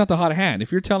hand. He's not the hot hand.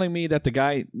 If you're telling me that the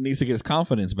guy needs to get his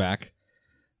confidence back,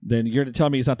 then you're going to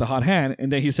tell me he's not the hot hand,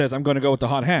 and then he says, "I'm going to go with the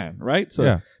hot hand." Right,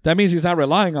 so that means he's not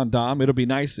relying on Dom. It'll be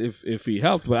nice if he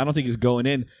helped, but I don't think he's going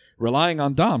in relying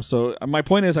on Dom. So my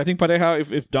point is, I think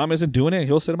Pareja, if Dom isn't doing it,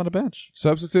 he'll sit him on the bench.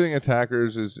 Substituting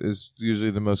attackers is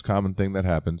usually the most common thing that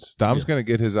happens. Dom's going to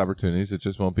get his opportunities. It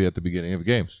just won't be at the beginning of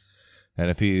games, and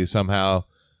if he somehow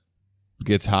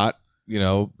gets hot,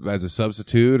 as a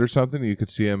substitute or something, you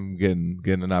could see him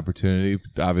getting an opportunity.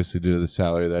 Obviously, due to the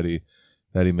salary that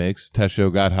he makes,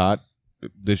 Tesho got hot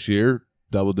this year,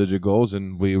 double-digit goals,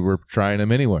 and we were trying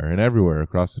him anywhere and everywhere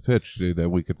across the pitch that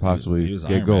we could possibly he was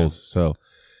get Iron goals. Man.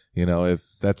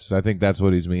 So, I think that's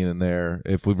what he's meaning there.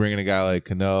 If we bring in a guy like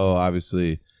Cano,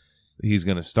 obviously he's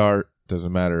going to start.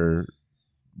 Doesn't matter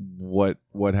what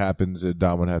happens.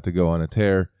 Dom would have to go on a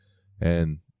tear,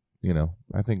 and.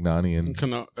 I think Nani and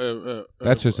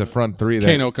that's just a front three.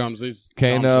 Kano comes.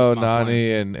 Kano,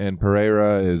 Nani, and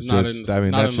Pereira is just.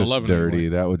 That's just dirty. Anyway.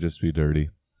 That would just be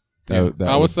dirty.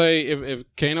 I would say if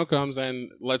Kano comes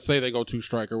and let's say they go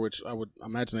 2-striker, which I would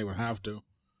imagine they would have to,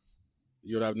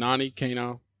 you'd have Nani,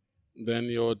 Kano, then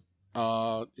you'd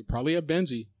probably have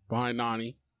Benji behind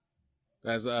Nani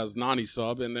as Nani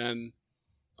sub, and then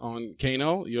on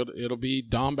Kano it'll be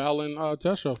Dom Bell and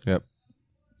Tesho. Yep,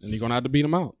 and you're gonna have to beat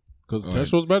him out. Because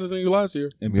Tesho was better than you last year.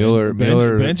 And Mueller,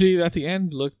 Benji at the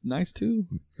end looked nice too.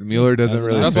 Mueller doesn't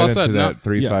really fit into that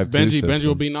 3-5-2 Benji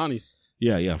will be Nani's.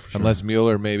 Yeah, for sure. Unless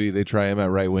Mueller, maybe they try him at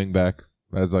right wing back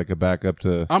as like a backup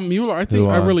to. Mueller.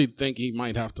 I really think he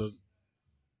might have to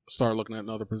start looking at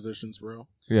other positions, bro.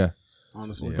 Yeah,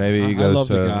 honestly, maybe he goes I love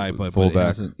to the guy, but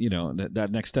fullback.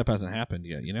 That next step hasn't happened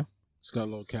yet. It's got a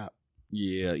little cap.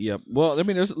 Yeah. Well, I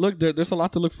mean, there's a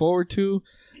lot to look forward to.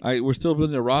 We're still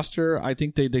building a roster. I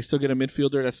think they still get a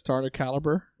midfielder that's starter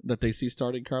caliber, that they see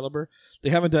starting caliber. They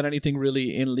haven't done anything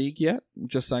really in league yet.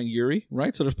 Just signed Yuri,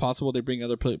 right? So there's possible they bring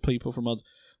other people from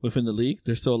within the league.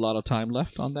 There's still a lot of time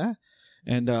left on that.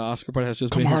 And Oscar Pareja has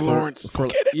just been here Lawrence.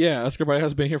 Oscar Pareja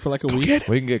has been here for like a week.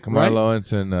 We can get Kamar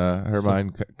Lawrence and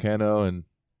Hermine Cano and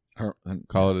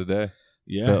call it a day.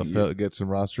 Yeah, get some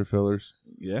roster fillers.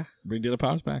 Yeah, bring Dylan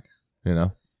Powers back.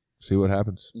 See what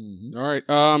happens. Mm-hmm. All right.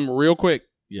 Real quick.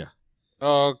 Yeah.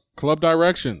 Club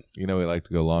direction. We like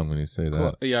to go long when you say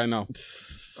that. Yeah, I know.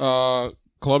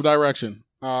 Club direction.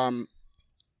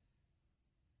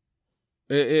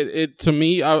 It to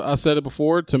me, I said it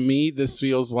before. To me, this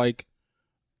feels like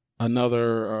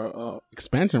another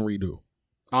expansion redo.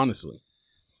 Honestly,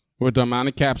 with the amount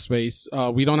of cap space,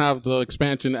 we don't have the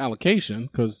expansion allocation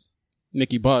because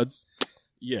Nicky Buds.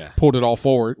 Yeah, pulled it all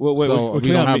forward. We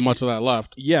don't have much of that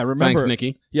left. Yeah, remember. Thanks,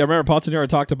 Nicky. Yeah, remember Pontanero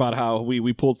talked about how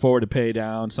we pulled forward to pay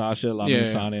down Sasha, Lamine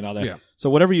Sane, and all that. Yeah. So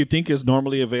whatever you think is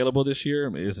normally available this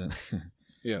year isn't.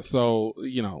 Yeah, so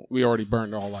we already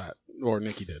burned all that, or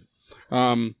Nicky did.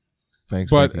 Thanks.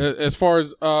 But Nicky. as far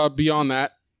as beyond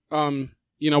that,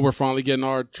 we're finally getting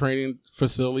our training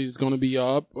facilities going to be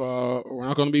up. We're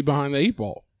not going to be behind the 8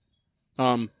 ball.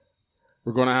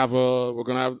 we're gonna have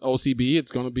OCB.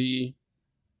 It's gonna be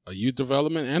a youth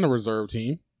development and a reserve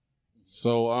team.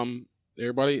 So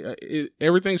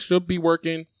everything should be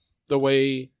working the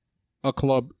way a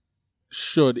club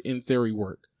should, in theory,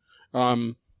 work.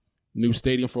 New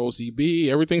stadium for OCB,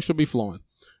 everything should be flowing.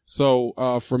 So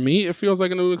for me, it feels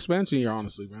like a new expansion year.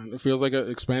 Honestly, man, it feels like an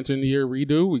expansion year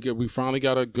redo. We finally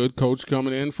got a good coach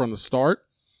coming in from the start,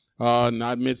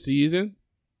 not mid-season,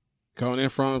 coming in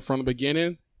from the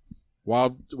beginning.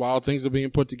 While things are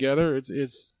being put together,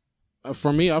 it's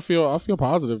for me. I feel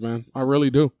positive, man. I really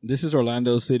do. This is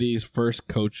Orlando City's first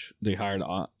coach they hired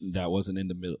that wasn't in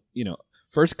the middle.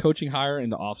 First coaching hire in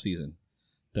the off season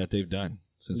that they've done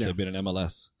since they've been in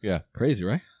MLS. Yeah, crazy,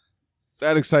 right?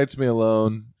 That excites me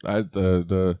alone.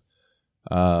 The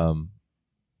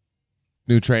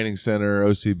new training center,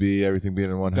 OCB, everything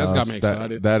being in one house. That's got me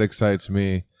excited. That excites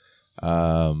me.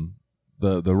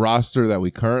 The roster that we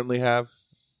currently have,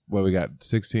 we got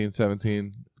 16,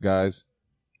 17 guys.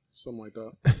 Something like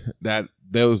that.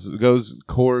 Those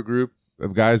core group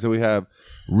of guys that we have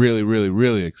really, really,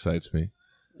 really excites me.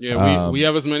 Yeah, we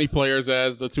have as many players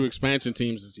as the 2 expansion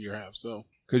teams this year have. So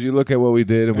because you look at what we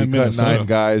did, and we cut 9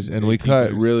 guys, and we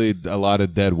cut really a lot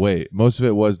of dead weight. Most of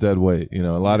it was dead weight. A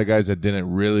lot of guys that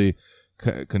didn't really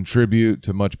contribute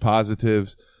to much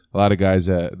positives. A lot of guys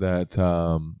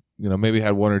that maybe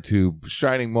had 1 or 2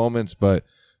 shining moments, but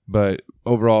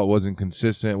overall it wasn't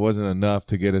consistent. It wasn't enough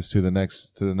to get us to the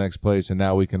next place. And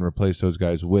now we can replace those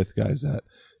guys with guys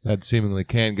that seemingly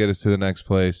can get us to the next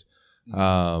place.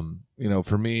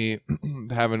 For me,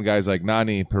 having guys like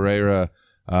Nani, Pereira,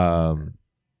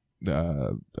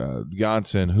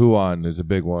 Janssen, Huan is a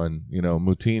big one.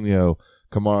 Moutinho,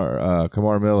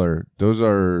 Kamar Miller. Those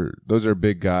are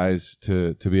big guys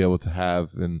to be able to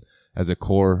have and as a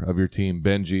core of your team.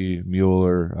 Benji,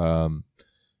 Mueller,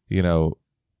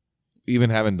 even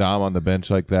having Dom on the bench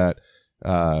like that.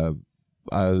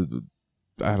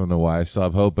 I don't know why I still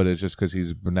have hope, but it's just because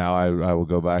I will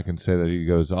go back and say that he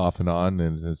goes off and on,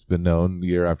 and it's been known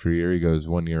year after year. He goes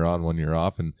 1 year on, 1 year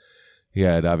off, and he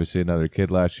had obviously another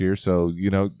kid last year. So,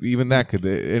 even that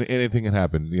anything can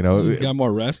happen. He's got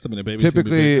more rest. The baby's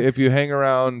typically, if you hang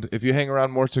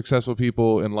around more successful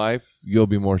people in life, you'll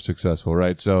be more successful,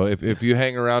 right? So if you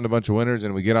hang around a bunch of winners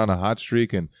and we get on a hot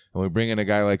streak and we bring in a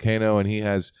guy like Kano and he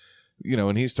has,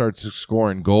 and he starts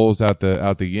scoring goals out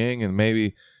the yin, and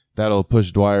maybe that'll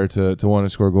push Dwyer to want to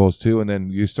score goals too, and then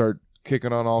you start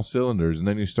kicking on all cylinders, and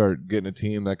then you start getting a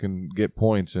team that can get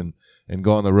points and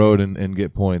go on the road and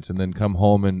get points, and then come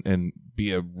home and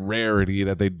be a rarity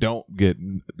that they don't get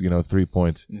 3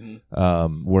 points.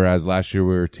 Mm-hmm. Whereas last year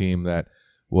we were a team that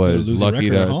was lucky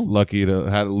to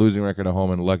had a losing record at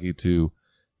home and lucky to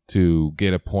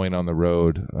get a point on the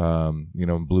road.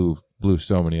 Blew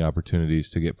so many opportunities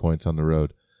to get points on the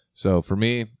road. So for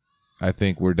me, I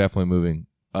think we're definitely moving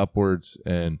upwards,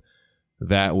 and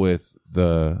that with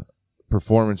the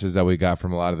performances that we got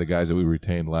from a lot of the guys that we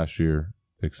retained last year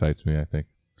excites me, I think.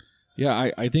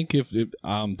 Yeah, I think if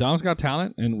Dom's got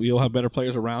talent and we'll have better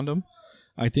players around him,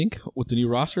 I think, with the new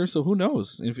roster. So who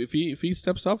knows? If he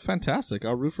steps up, fantastic.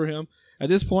 I'll root for him. At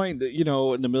this point,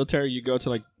 in the military, you go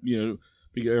to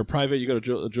you're private, you go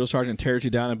to a drill sergeant, tears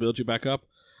you down and builds you back up.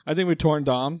 I think we've torn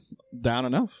Dom down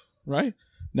enough, right?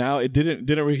 Now he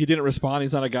didn't respond.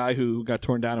 He's not a guy who got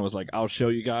torn down and was like, "I'll show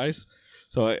you guys."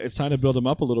 So it's time to build him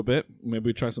up a little bit. Maybe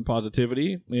we try some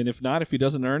positivity, and if not, if he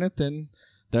doesn't earn it, then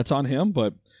that's on him.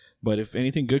 But if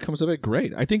anything good comes of it,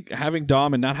 great. I think having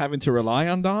Dom and not having to rely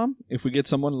on Dom, if we get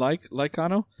someone like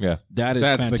Kano,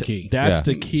 that's the key. That's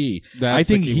the key. I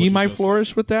think he might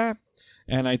flourish with that.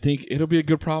 And I think it'll be a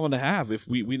good problem to have if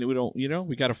we don't,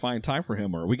 we got to find time for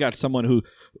him, or we got someone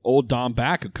old Dom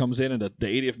back who comes in the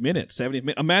 80th minute, 70th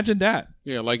minute. Imagine that.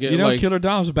 Yeah, Killer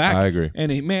Dom's back. I agree.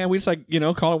 And we just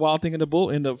call a wild thing from the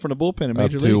bullpen in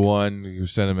Major League. 2-1, you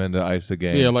send him in to ice the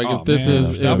game. Yeah,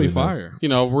 that'll be fire.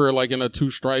 We're in a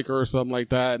 2-striker or something like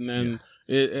that, and then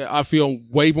I feel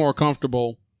way more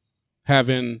comfortable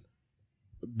having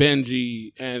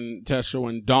Benji and Tesho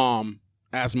and Dom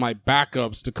as my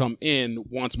backups to come in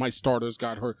once my starters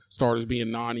got hurt. Starters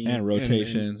being Nani and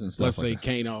rotations and stuff. Let's say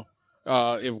Kano.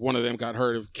 If one of them got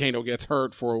hurt, if Kano gets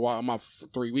hurt for a while, I'm out for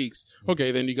 3 weeks.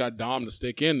 Okay, then you got Dom to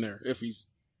stick in there if he's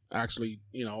actually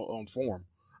on form.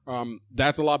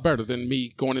 That's a lot better than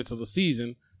me going into the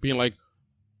season being like,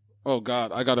 oh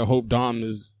God, I gotta hope Dom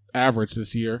is average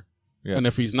this year, and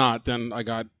if he's not, then I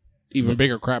got even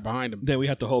bigger crap behind him. Then we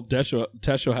have to hope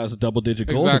Tesho has double-digit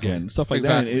goals again. Stuff like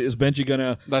that. Is Benji going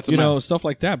to, stuff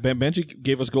like that. Benji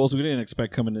gave us goals we didn't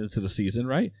expect coming into the season,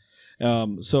 right?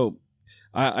 So,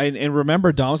 I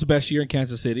remember Dom's best year in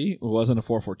Kansas City wasn't a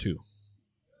 4-4-2.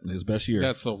 His best year.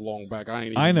 That's so long back.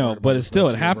 I know, but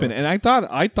it happened. And I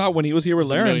thought when he was here with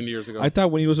Laren, a million years ago. I thought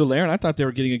they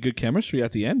were getting a good chemistry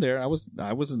at the end there. I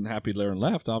wasn't happy Laren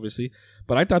left, obviously,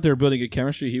 but I thought they were building good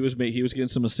chemistry. He was getting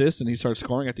some assists and he started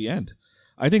scoring at the end.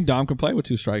 I think Dom can play with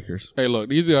 2 strikers. Hey, look,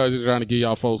 these guys are trying to give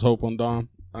y'all folks hope on Dom.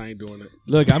 I ain't doing it.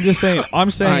 Look, I'm just saying.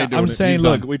 I'm saying.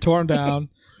 Look, we tore him down.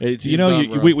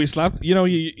 We slapped. They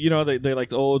like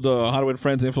the old How to Win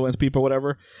Friends influence people,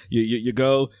 whatever. You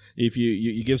go if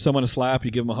you give someone a slap,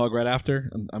 you give them a hug right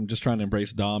after. I'm just trying to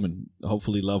embrace Dom, and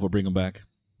hopefully love will bring him back.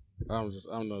 I ain't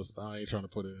trying to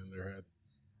put it in their head.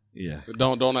 Yeah.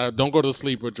 Don't go to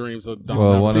sleep with dreams of Dom.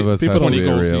 Well, one of us has to be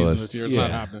a realist. This year. It's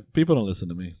not happening. People don't listen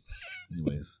to me.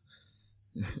 Anyways.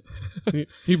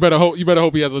 You better hope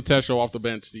he has a test show off the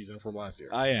bench season from last year.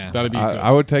 I am. That'd be good. I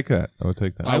would take that. I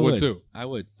would too. I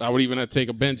would even take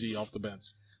a Benji off the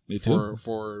bench. Me too.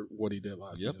 For what he did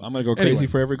last season. I'm gonna go crazy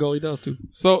for every goal he does too.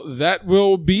 So that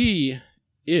will be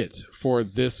it for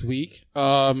this week.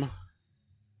 I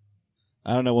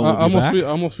don't know when we'll I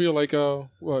almost feel like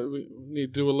we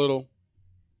need to do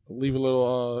leave a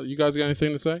little. You guys got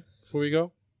anything to say before we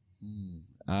go?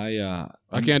 I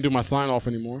can't do my sign off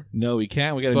anymore. No, we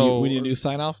can't. We need a new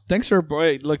sign off. Thanks for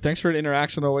the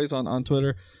interaction always on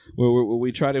Twitter.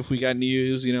 We try to, if we got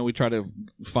news, we try to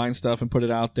find stuff and put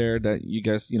it out there that you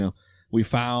guys, we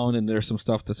found, and there's some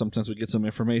stuff that sometimes we get some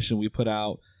information we put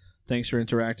out. Thanks for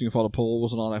interacting with all the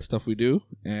polls and all that stuff we do,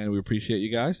 and we appreciate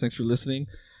you guys. Thanks for listening.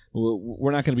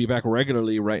 We're not going to be back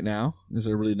regularly right now. Is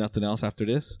there really nothing else after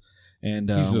this?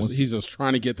 And he's just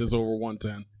trying to get this over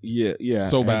 110. Yeah,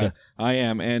 so bad. I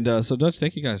am, and so Dutch,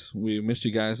 thank you guys. We missed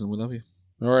you guys, and we love you.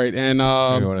 All right, and you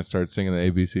want to start singing the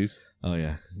ABCs? Oh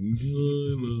yeah.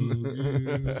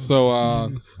 So I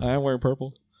am wearing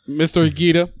purple. Mr.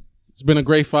 Higuita, it's been a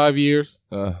great 5 years.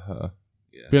 Yeah.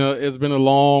 It's been a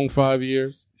long 5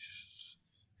 years.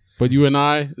 But you and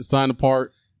I, it's time to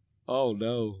part. Oh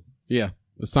no. Yeah,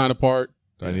 it's time to part.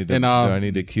 Do I need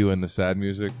to cue in the sad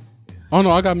music? Oh, no,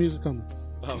 I got music coming.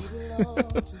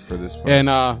 For this part. And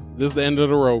this is the end of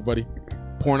the road, buddy.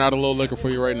 Pouring out a little liquor for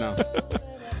you right now.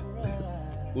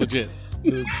 Legit.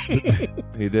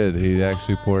 He did. He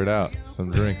actually poured out some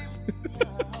drinks.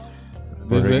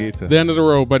 This is the end of the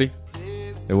road, buddy.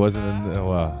 It wasn't in the...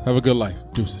 Wow. Have a good life.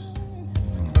 Deuces.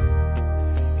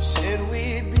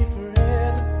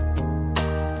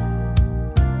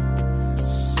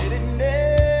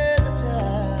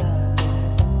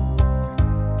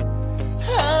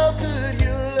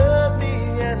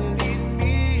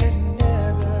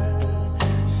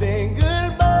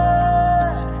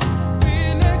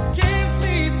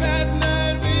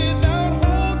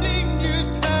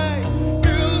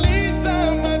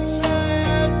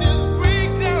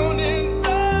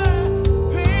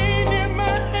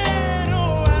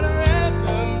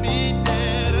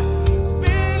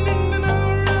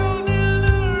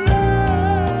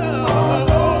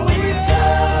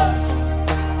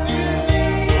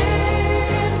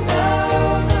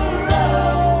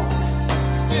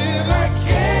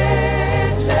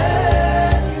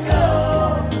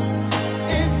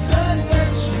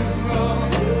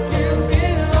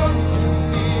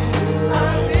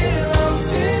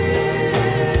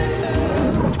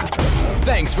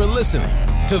 Thanks for listening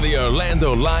to the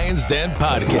Orlando Lions Den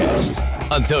podcast.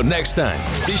 Until next time,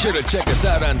 be sure to check us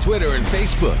out on Twitter and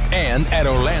Facebook and at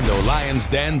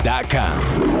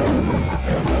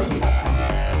OrlandoLionsDen.com.